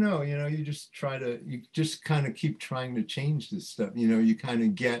 But I don't know, you know, you just kind of keep trying to change this stuff. You know, you kind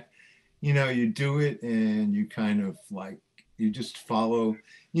of get, you know, you do it and you kind of like, you just follow,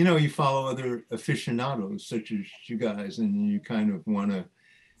 you know, you follow other aficionados such as you guys, and you kind of want to,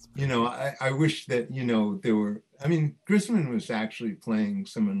 you know, I wish that, you know, there were, I mean, Grisman was actually playing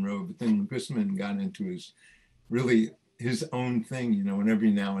some Monroe, but then Grisman got into really his own thing, you know, and every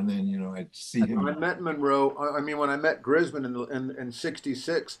now and then, you know, I'd see I him. met Monroe. I mean, when I met Grisman in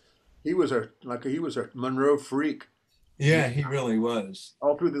 '66, he was a Monroe freak. Yeah, he really was.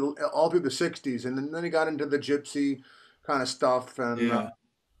 All through the '60s, and then he got into the gypsy kind of stuff, and Yeah.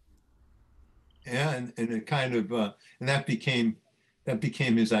 Yeah. And it kind of, and that became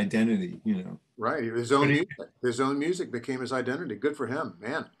his identity, you know. right, But he, his own music became his identity. Good for him,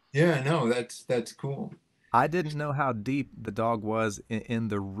 man. yeah, no, that's cool. I didn't know how deep the dog was in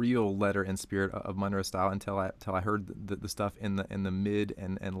the real letter and spirit of Monroe Style until I heard the stuff in the mid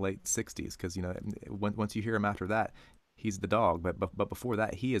and late '60s. Because you know, once you hear him after that, he's the dog. But before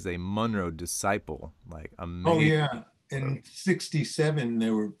that, he is a Monroe disciple. Like Oh amazing. yeah. In '67 they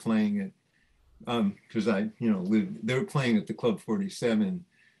were playing it, because I, you know, lived, they were playing at the Club 47.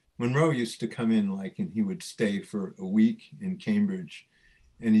 Monroe used to come in like, and he would stay for a week in Cambridge,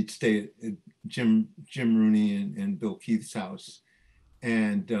 and he'd stay at Jim Rooney and Bill Keith's house.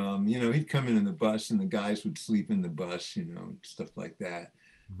 And, you know, he'd come in the bus and the guys would sleep in the bus, you know, stuff like that.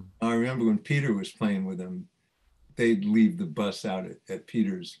 Mhm. I remember when Peter was playing with him, they'd leave the bus out at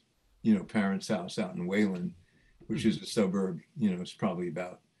Peter's, you know, parents' house out in Wayland, which is a suburb, you know, it's probably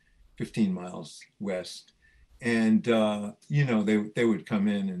about 15 miles west. And, you know, they would come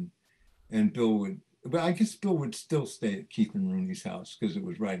in and Bill would, but I guess Bill would still stay at Keith and Rooney's house because it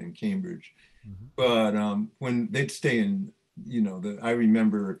was right in Cambridge. Mhm. But when they'd stay in, you know, I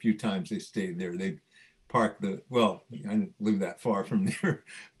remember a few times they stayed there. They parked well, I didn't live that far from there,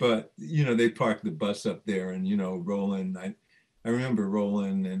 but, you know, they parked the bus up there, and, you know, Roland, I remember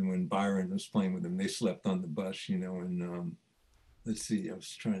Roland, and when Byron was playing with them, they slept on the bus, you know, and let's see, I was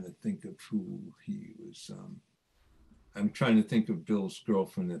trying to think of who he was. I'm trying to think of Bill's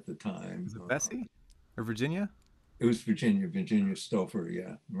girlfriend at the time. Is it Bessie or Virginia? It was Virginia Stouffer,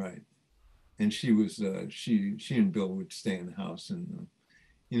 yeah, right. And she was she and Bill would stay in the house, and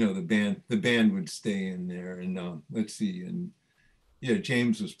you know, the band would stay in there, and let's see, and yeah,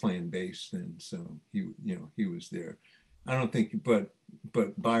 James was playing bass then, so you know, he was there. I don't think, but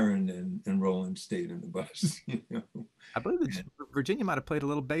Byron and Roland stayed in the bus, you know. I believe that Virginia might have played a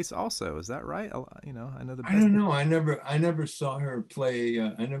little bass also. Is that right? You know, I know the I best. don't know. I never saw her play.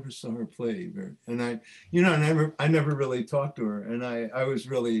 I never saw her play, and you know, I never really talked to her, and I was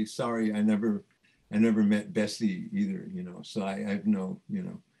really sorry. I never met Bessie either. You know, so I have no, you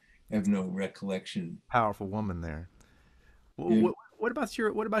know, I have no recollection. Powerful woman there. Yeah. What about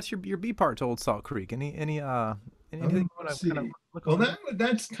your B part to Old Salt Creek? Anything you want Let's to kind of see. look Well, on?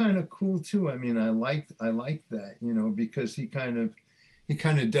 that's kind of cool too. I mean, I like that, you know, because he kind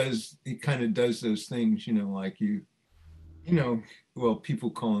of does those things, you know, like you know, well,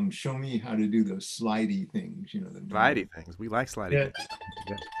 people call them, show me how to do those slidey things, you know, the Slidey things. We like slidey yeah. things.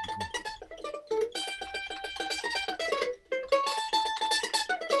 Yeah.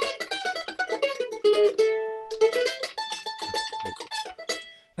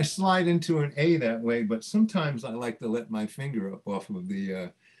 I slide into an A that way, but sometimes I like to let my finger up off of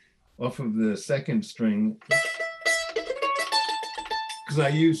the second string, because try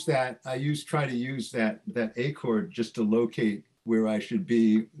to use that A chord just to locate where I should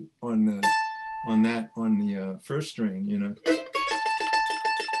be on the first string, you know.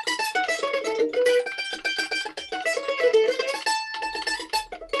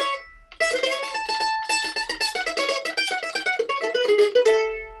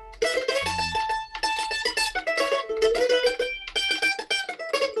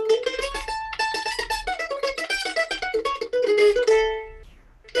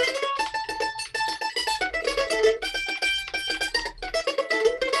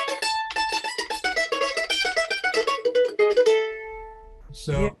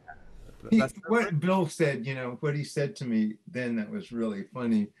 Yeah, So he, that's so great. what Bill said, what he said to me then that was really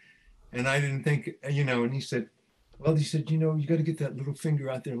funny. And I didn't think, and he said, well, he said, you got to get that little finger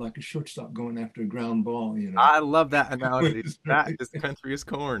out there like a shortstop going after a ground ball. I love that It analogy. was That really- is country as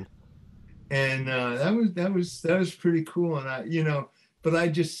corn. and that was pretty cool. And but I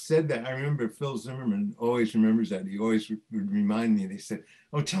just said that. I remember Phil Zimmerman always remembers that. He always would remind me. They said,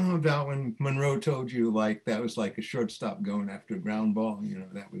 "Oh, tell him about when Monroe told you like that was like a shortstop going after a ground ball."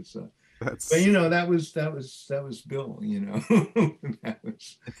 That was. But That's that was Bill. That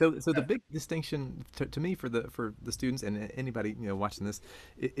was. and so the big distinction to me for the students and anybody watching this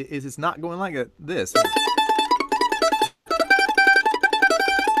is it's not going like this.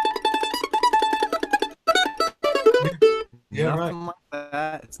 Yeah, right. Nothing like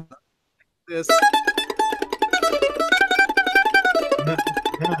that. It's not this. No,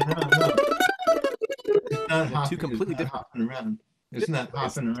 no, no, no. It's not They're two hopping. It's completely not different hopping around. It's not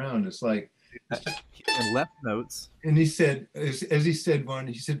hopping around. It's like. and left notes. And he said, as he said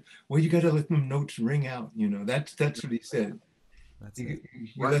he said, well, you got to let them notes ring out. That's what he said. That's You, it. you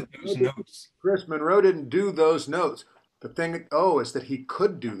let those notes. Chris, Monroe didn't do those notes. The thing, is that he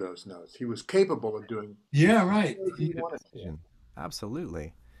could do those notes. He was capable of doing. Yeah, right. He wanted to. Precision.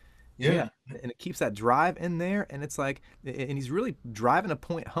 Absolutely. Yeah, And it keeps that drive in there, and it's like, and he's really driving a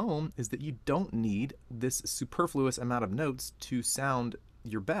point home is that you don't need this superfluous amount of notes to sound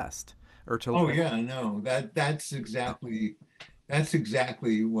your best or to. Oh yeah, no, that's exactly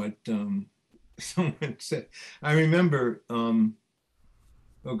what someone said. I remember,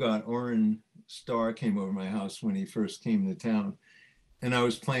 oh God, Orrin Starr came over my house when he first came to town, and I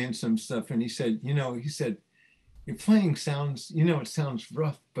was playing some stuff, and he said, your playing sounds, it sounds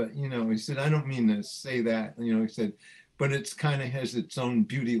rough, but he said, I don't mean to say that, he said, but it's kind of has its own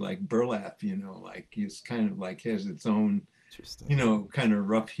beauty, like burlap, like it's kind of like has its own, Interesting. kind of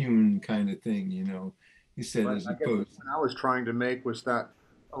rough hewn kind of thing, he said, But as I guess the opposed. point I was trying to make was that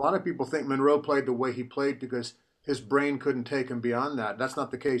a lot of people think Monroe played the way he played because his brain couldn't take him beyond that. That's not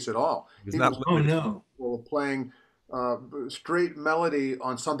the case at all. He's He not was Oh limited. no. capable of playing straight melody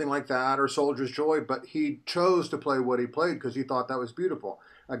on something like that or Soldier's Joy, but he chose to play what he played because he thought that was beautiful.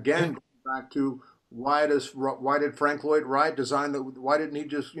 Yeah, Again, going back to why did Frank Lloyd Wright design that? Why didn't he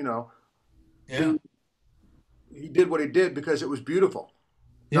just yeah, do? He did what he did because it was beautiful.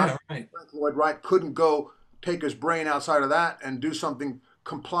 Not yeah, right. Frank Lloyd Wright couldn't go take his brain outside of that and do something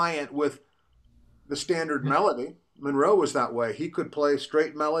compliant with the standard Yeah, melody. Monroe was that way. He could play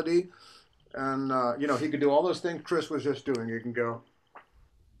straight melody, and he could do all those things Chris was just doing. He can go.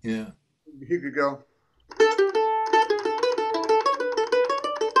 yeah, He could go.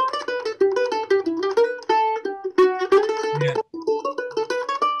 yeah.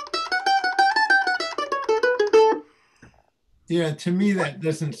 Yeah, to me that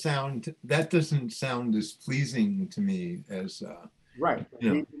doesn't sound as pleasing to me as Right.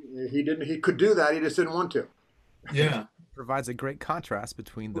 you know. He didn't. He could do that. He just didn't want to. Yeah. Provides a great contrast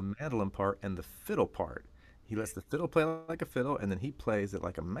between the mandolin part and the fiddle part. He lets the fiddle play like a fiddle, and then he plays it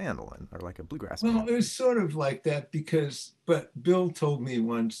like a mandolin or like a bluegrass Well, it mandolin. was sort of like that but Bill told me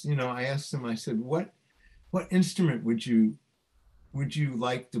once, I asked him, I said, what instrument would you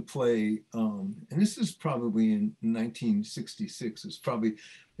like to play? And this is probably in 1966. It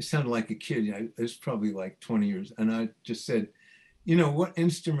sounded like a kid. It was probably like 20 years. And I just said, what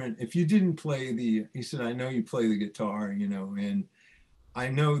instrument, if you didn't play he said, I know you play the guitar, and I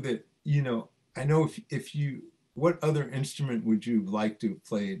know that, I know what other instrument would you like to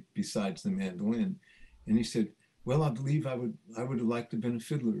play besides the mandolin? And he said, well, I believe I would have liked to have been a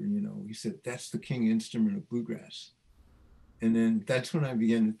fiddler. He said, that's the king instrument of bluegrass. And then that's when I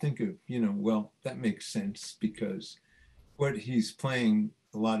began to think of, well, that makes sense because what he's playing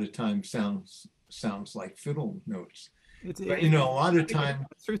a lot of times sounds like fiddle notes. It's But it, a lot of I think there's time,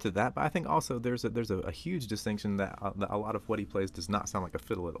 truth to that, but I think also there's a huge distinction that a lot of what he plays does not sound like a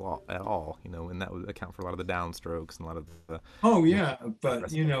fiddle at all, and that would account for a lot of the downstrokes and a lot of the oh you know, yeah, but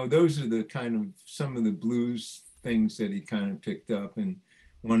aggressive. those are the kind of some of the blues things that he kind of picked up and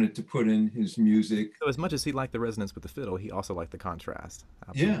wanted to put in his music. So as much as he liked the resonance with the fiddle, he also liked the contrast.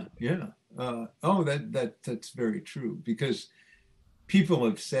 Yeah, Absolutely. yeah. Oh, that's very true because people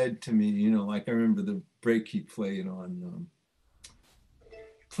have said to me, like I remember the break he played on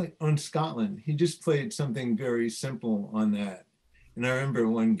Scotland. He just played something very simple on that. And I remember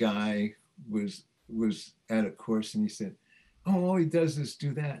one guy was at a course and he said, "Oh, all he does is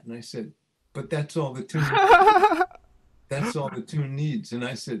do that." And I said, "But that's all the tune. That's all the tune needs." And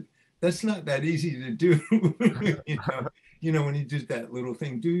I said, "That's not that easy to do." When he did that little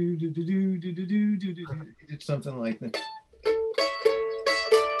thing, do do do do do do do do do, he did something like that.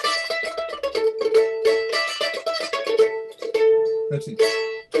 Let's see.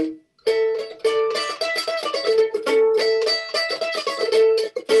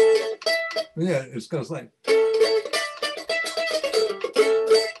 Yeah, it goes like,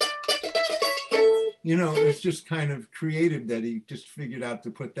 you know, it's just kind of creative that he just figured out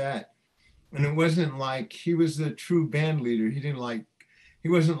to put that. And it wasn't like he was a true band leader. He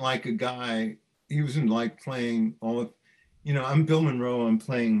wasn't like a guy, he wasn't like playing all of, you know, I'm Bill Monroe, I'm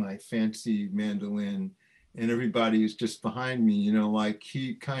playing my fancy mandolin and everybody is just behind me, you know, like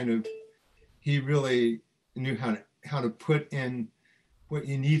he really knew how to put in what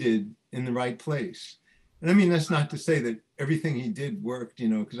you needed in the right place. And I mean, that's not to say that everything he did worked, you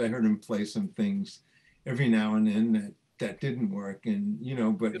know, because I heard him play some things every now and then that didn't work. And, you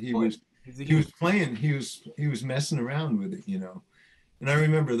know, but he was playing, he was messing around with it, you know. And I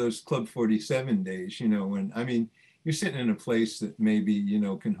remember those Club 47 days, you know, when, I mean, you're sitting in a place that maybe, you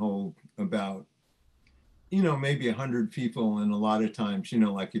know, can hold about, you know, maybe 100 people. And a lot of times, you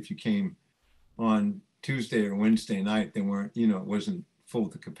know, like if you came on Tuesday or Wednesday night, they weren't, you know, it wasn't full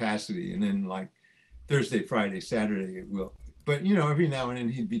to capacity. And then like Thursday, Friday, Saturday, it will. But, you know, every now and then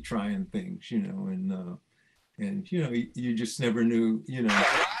he'd be trying things, you know, and you know, you just never knew, you know.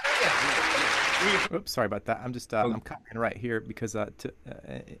 Oops, sorry about that. I'm just I'm copying right here because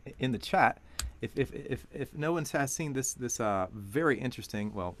in the chat, if no one has seen this very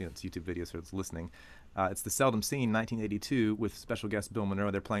interesting, well, you know, it's YouTube video, so it's listening. It's the Seldom Seen 1982 with special guest Bill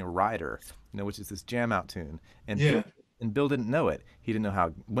Monroe. They're playing Rider, you know, which is this jam out tune. And yeah. Bill didn't know it. He didn't know how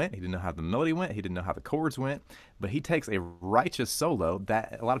it went. He didn't know how the melody went. He didn't know how the chords went. But he takes a righteous solo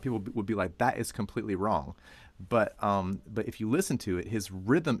that a lot of people would be like, that is completely wrong. But if you listen to it, his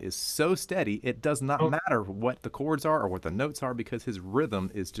rhythm is so steady, it does not matter what the chords are or what the notes are, because his rhythm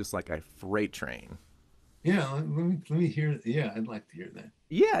is just like a freight train. Yeah, let me hear. Yeah, I'd like to hear that.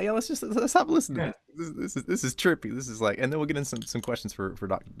 Yeah. Let's stop listening. Yeah. This is trippy. This is like, and then we'll get in some questions for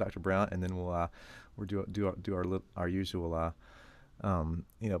Dr. Brown, and then we'll do our usual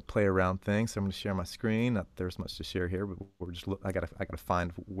you know, play around thing. So I'm going to share my screen. Not there's much to share here, but we're just I gotta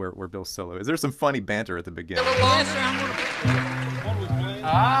find where Bill's solo is. There's some funny banter at the beginning.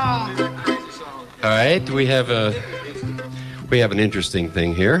 All right, we have an interesting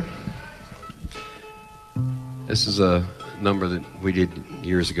thing here. This is a number that we did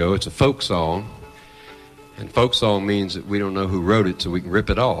years ago. It's a folk song, and folk song means that we don't know who wrote it, so we can rip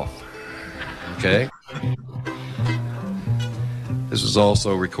it off. Okay. This was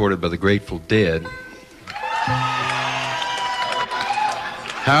also recorded by the Grateful Dead.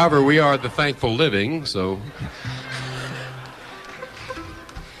 However, we are the thankful living, so.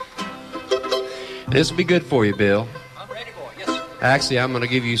 This will be good for you, Bill. I'm ready for it, yes, sir. Actually, I'm going to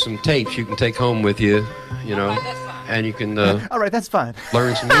give you some tapes you can take home with you, you know, and you can all right, that's fine.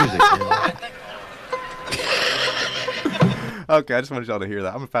 Learn some music. You know? Okay, I just wanted y'all to hear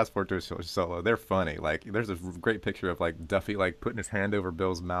that. I'm gonna fast forward to a solo. They're funny. Like, there's a great picture of like Duffy like putting his hand over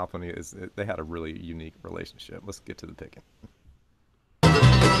Bill's mouth when they had a really unique relationship. Let's get to the picking.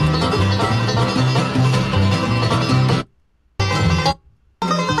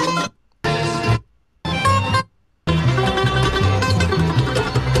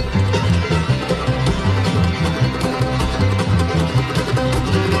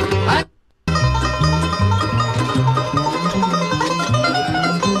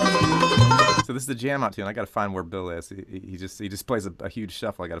 So this is the jam out tune. I got to find where Bill is. He just plays a huge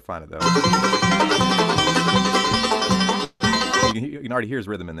shuffle. I got to find it though. You can already hear his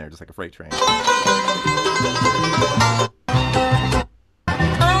rhythm in there, just like a freight train.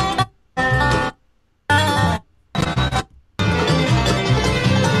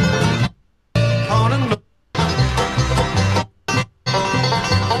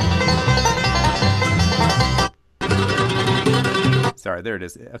 Sorry, there it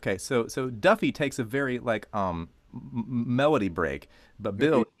is. Okay, so Duffy takes a very like melody break, but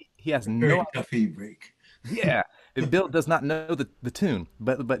Bill, he has no Duffy break. Yeah, Bill does not know the tune,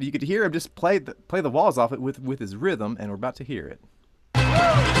 but you could hear him just play the walls off it with his rhythm, and we're about to hear it.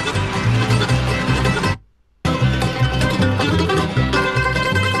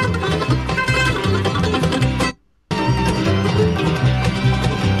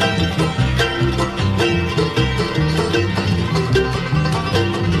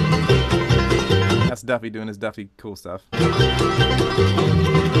 That's Duffy doing his Duffy cool stuff.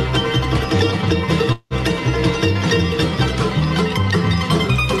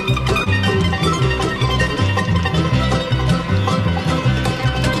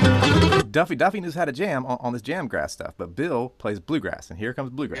 Duffy knows how to jam on this jam grass stuff, but Bill plays bluegrass, and here comes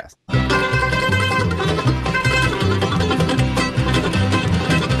bluegrass.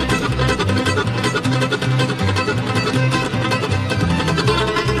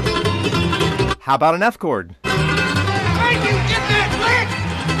 How about an F chord? Thank you, get that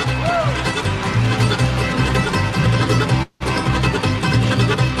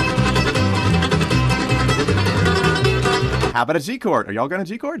How about a G chord? Are y'all going to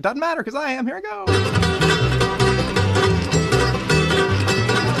G chord? Doesn't matter because I am. Here I go.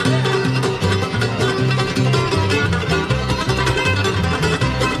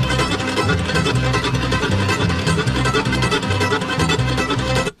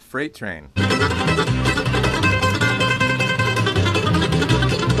 Freight train.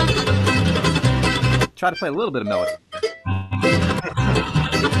 Try to play a little bit of melody.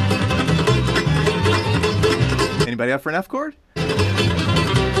 Anybody up for an F chord?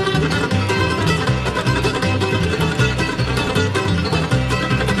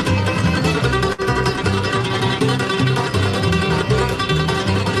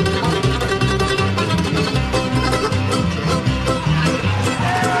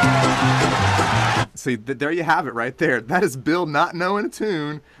 See, there you have it right there. That is Bill not knowing a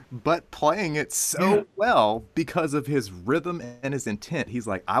tune, but playing it so well because of his rhythm and his intent. He's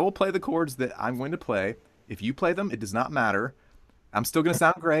like, I will play the chords that I'm going to play. If you play them, it does not matter. I'm still going to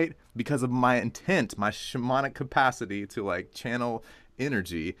sound great because of my intent, my shamanic capacity to like channel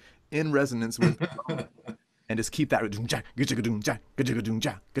energy in resonance with and just keep that.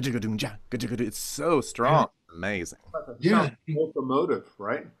 It's so strong. Amazing. Yeah. Locomotive,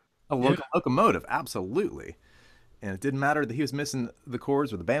 right? A locomotive, absolutely. And it didn't matter that he was missing the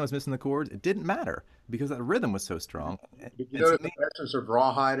chords or the band was missing the chords. It didn't matter because that rhythm was so strong. Did you notice the essence of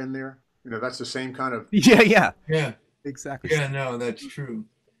rawhide in there? You know, that's the same kind of. Yeah. Exactly. Yeah, no, that's true.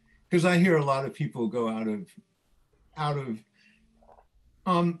 Because I hear a lot of people go out of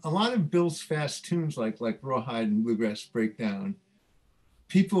a lot of Bill's fast tunes like Rawhide and Bluegrass Breakdown.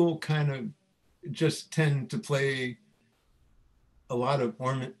 People kind of just tend to play a lot of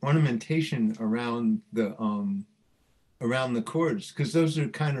ornamentation around the chords because those are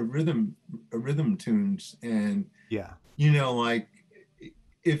kind of rhythm tunes, and you know, like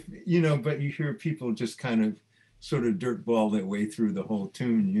if you know, but you hear people just kind of sort of dirtball their way through the whole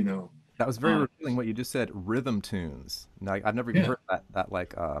tune, you know. That was very revealing what you just said, rhythm tunes. Now, I've never even heard that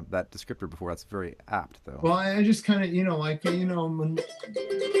descriptor before. That's very apt, though. Well, I just kind of, you know, like, you know,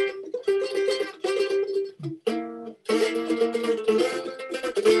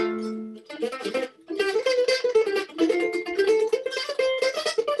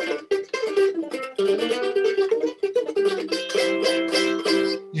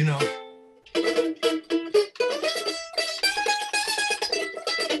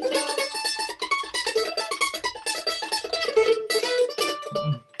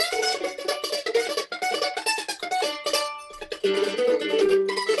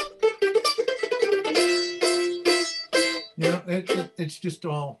 it's just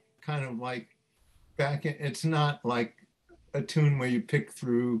all kind of like it's not like a tune where you pick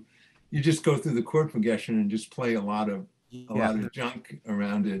through, you just go through the chord progression and just play a lot of junk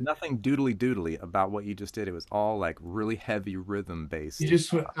around it. Nothing doodly about what you just did. It was all like really heavy rhythm based. You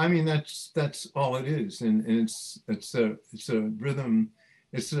just, I mean, that's all it is, and it's a rhythm.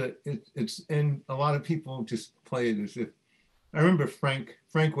 And a lot of people just play it as if. I remember Frank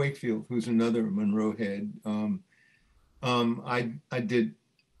Wakefield, who's another Monroe head. I did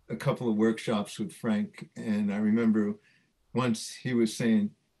a couple of workshops with Frank, and I remember once he was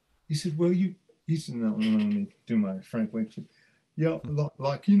saying, he said, well, he said, no, let me do my Frank Wakefield. Yeah,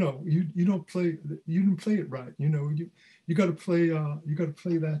 like, you know, you didn't play it right. You know, you got to play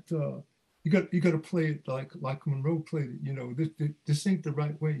that. You got to play it like Monroe played it. You know, this ain't the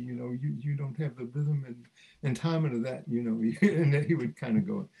right way. You know, you don't have the rhythm and timing of that. You know, and then he would kind of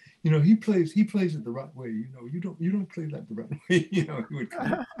go, you know, he plays it the right way. You know, you don't play that the right way. You know, he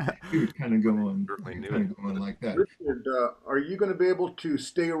would kind of go on like that. Richard, are you going to be able to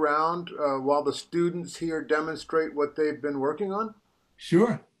stay around while the students here demonstrate what they've been working on?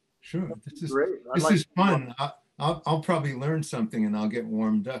 Sure. This Great. This is fun. I'll probably learn something and I'll get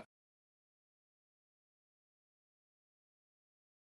warmed up.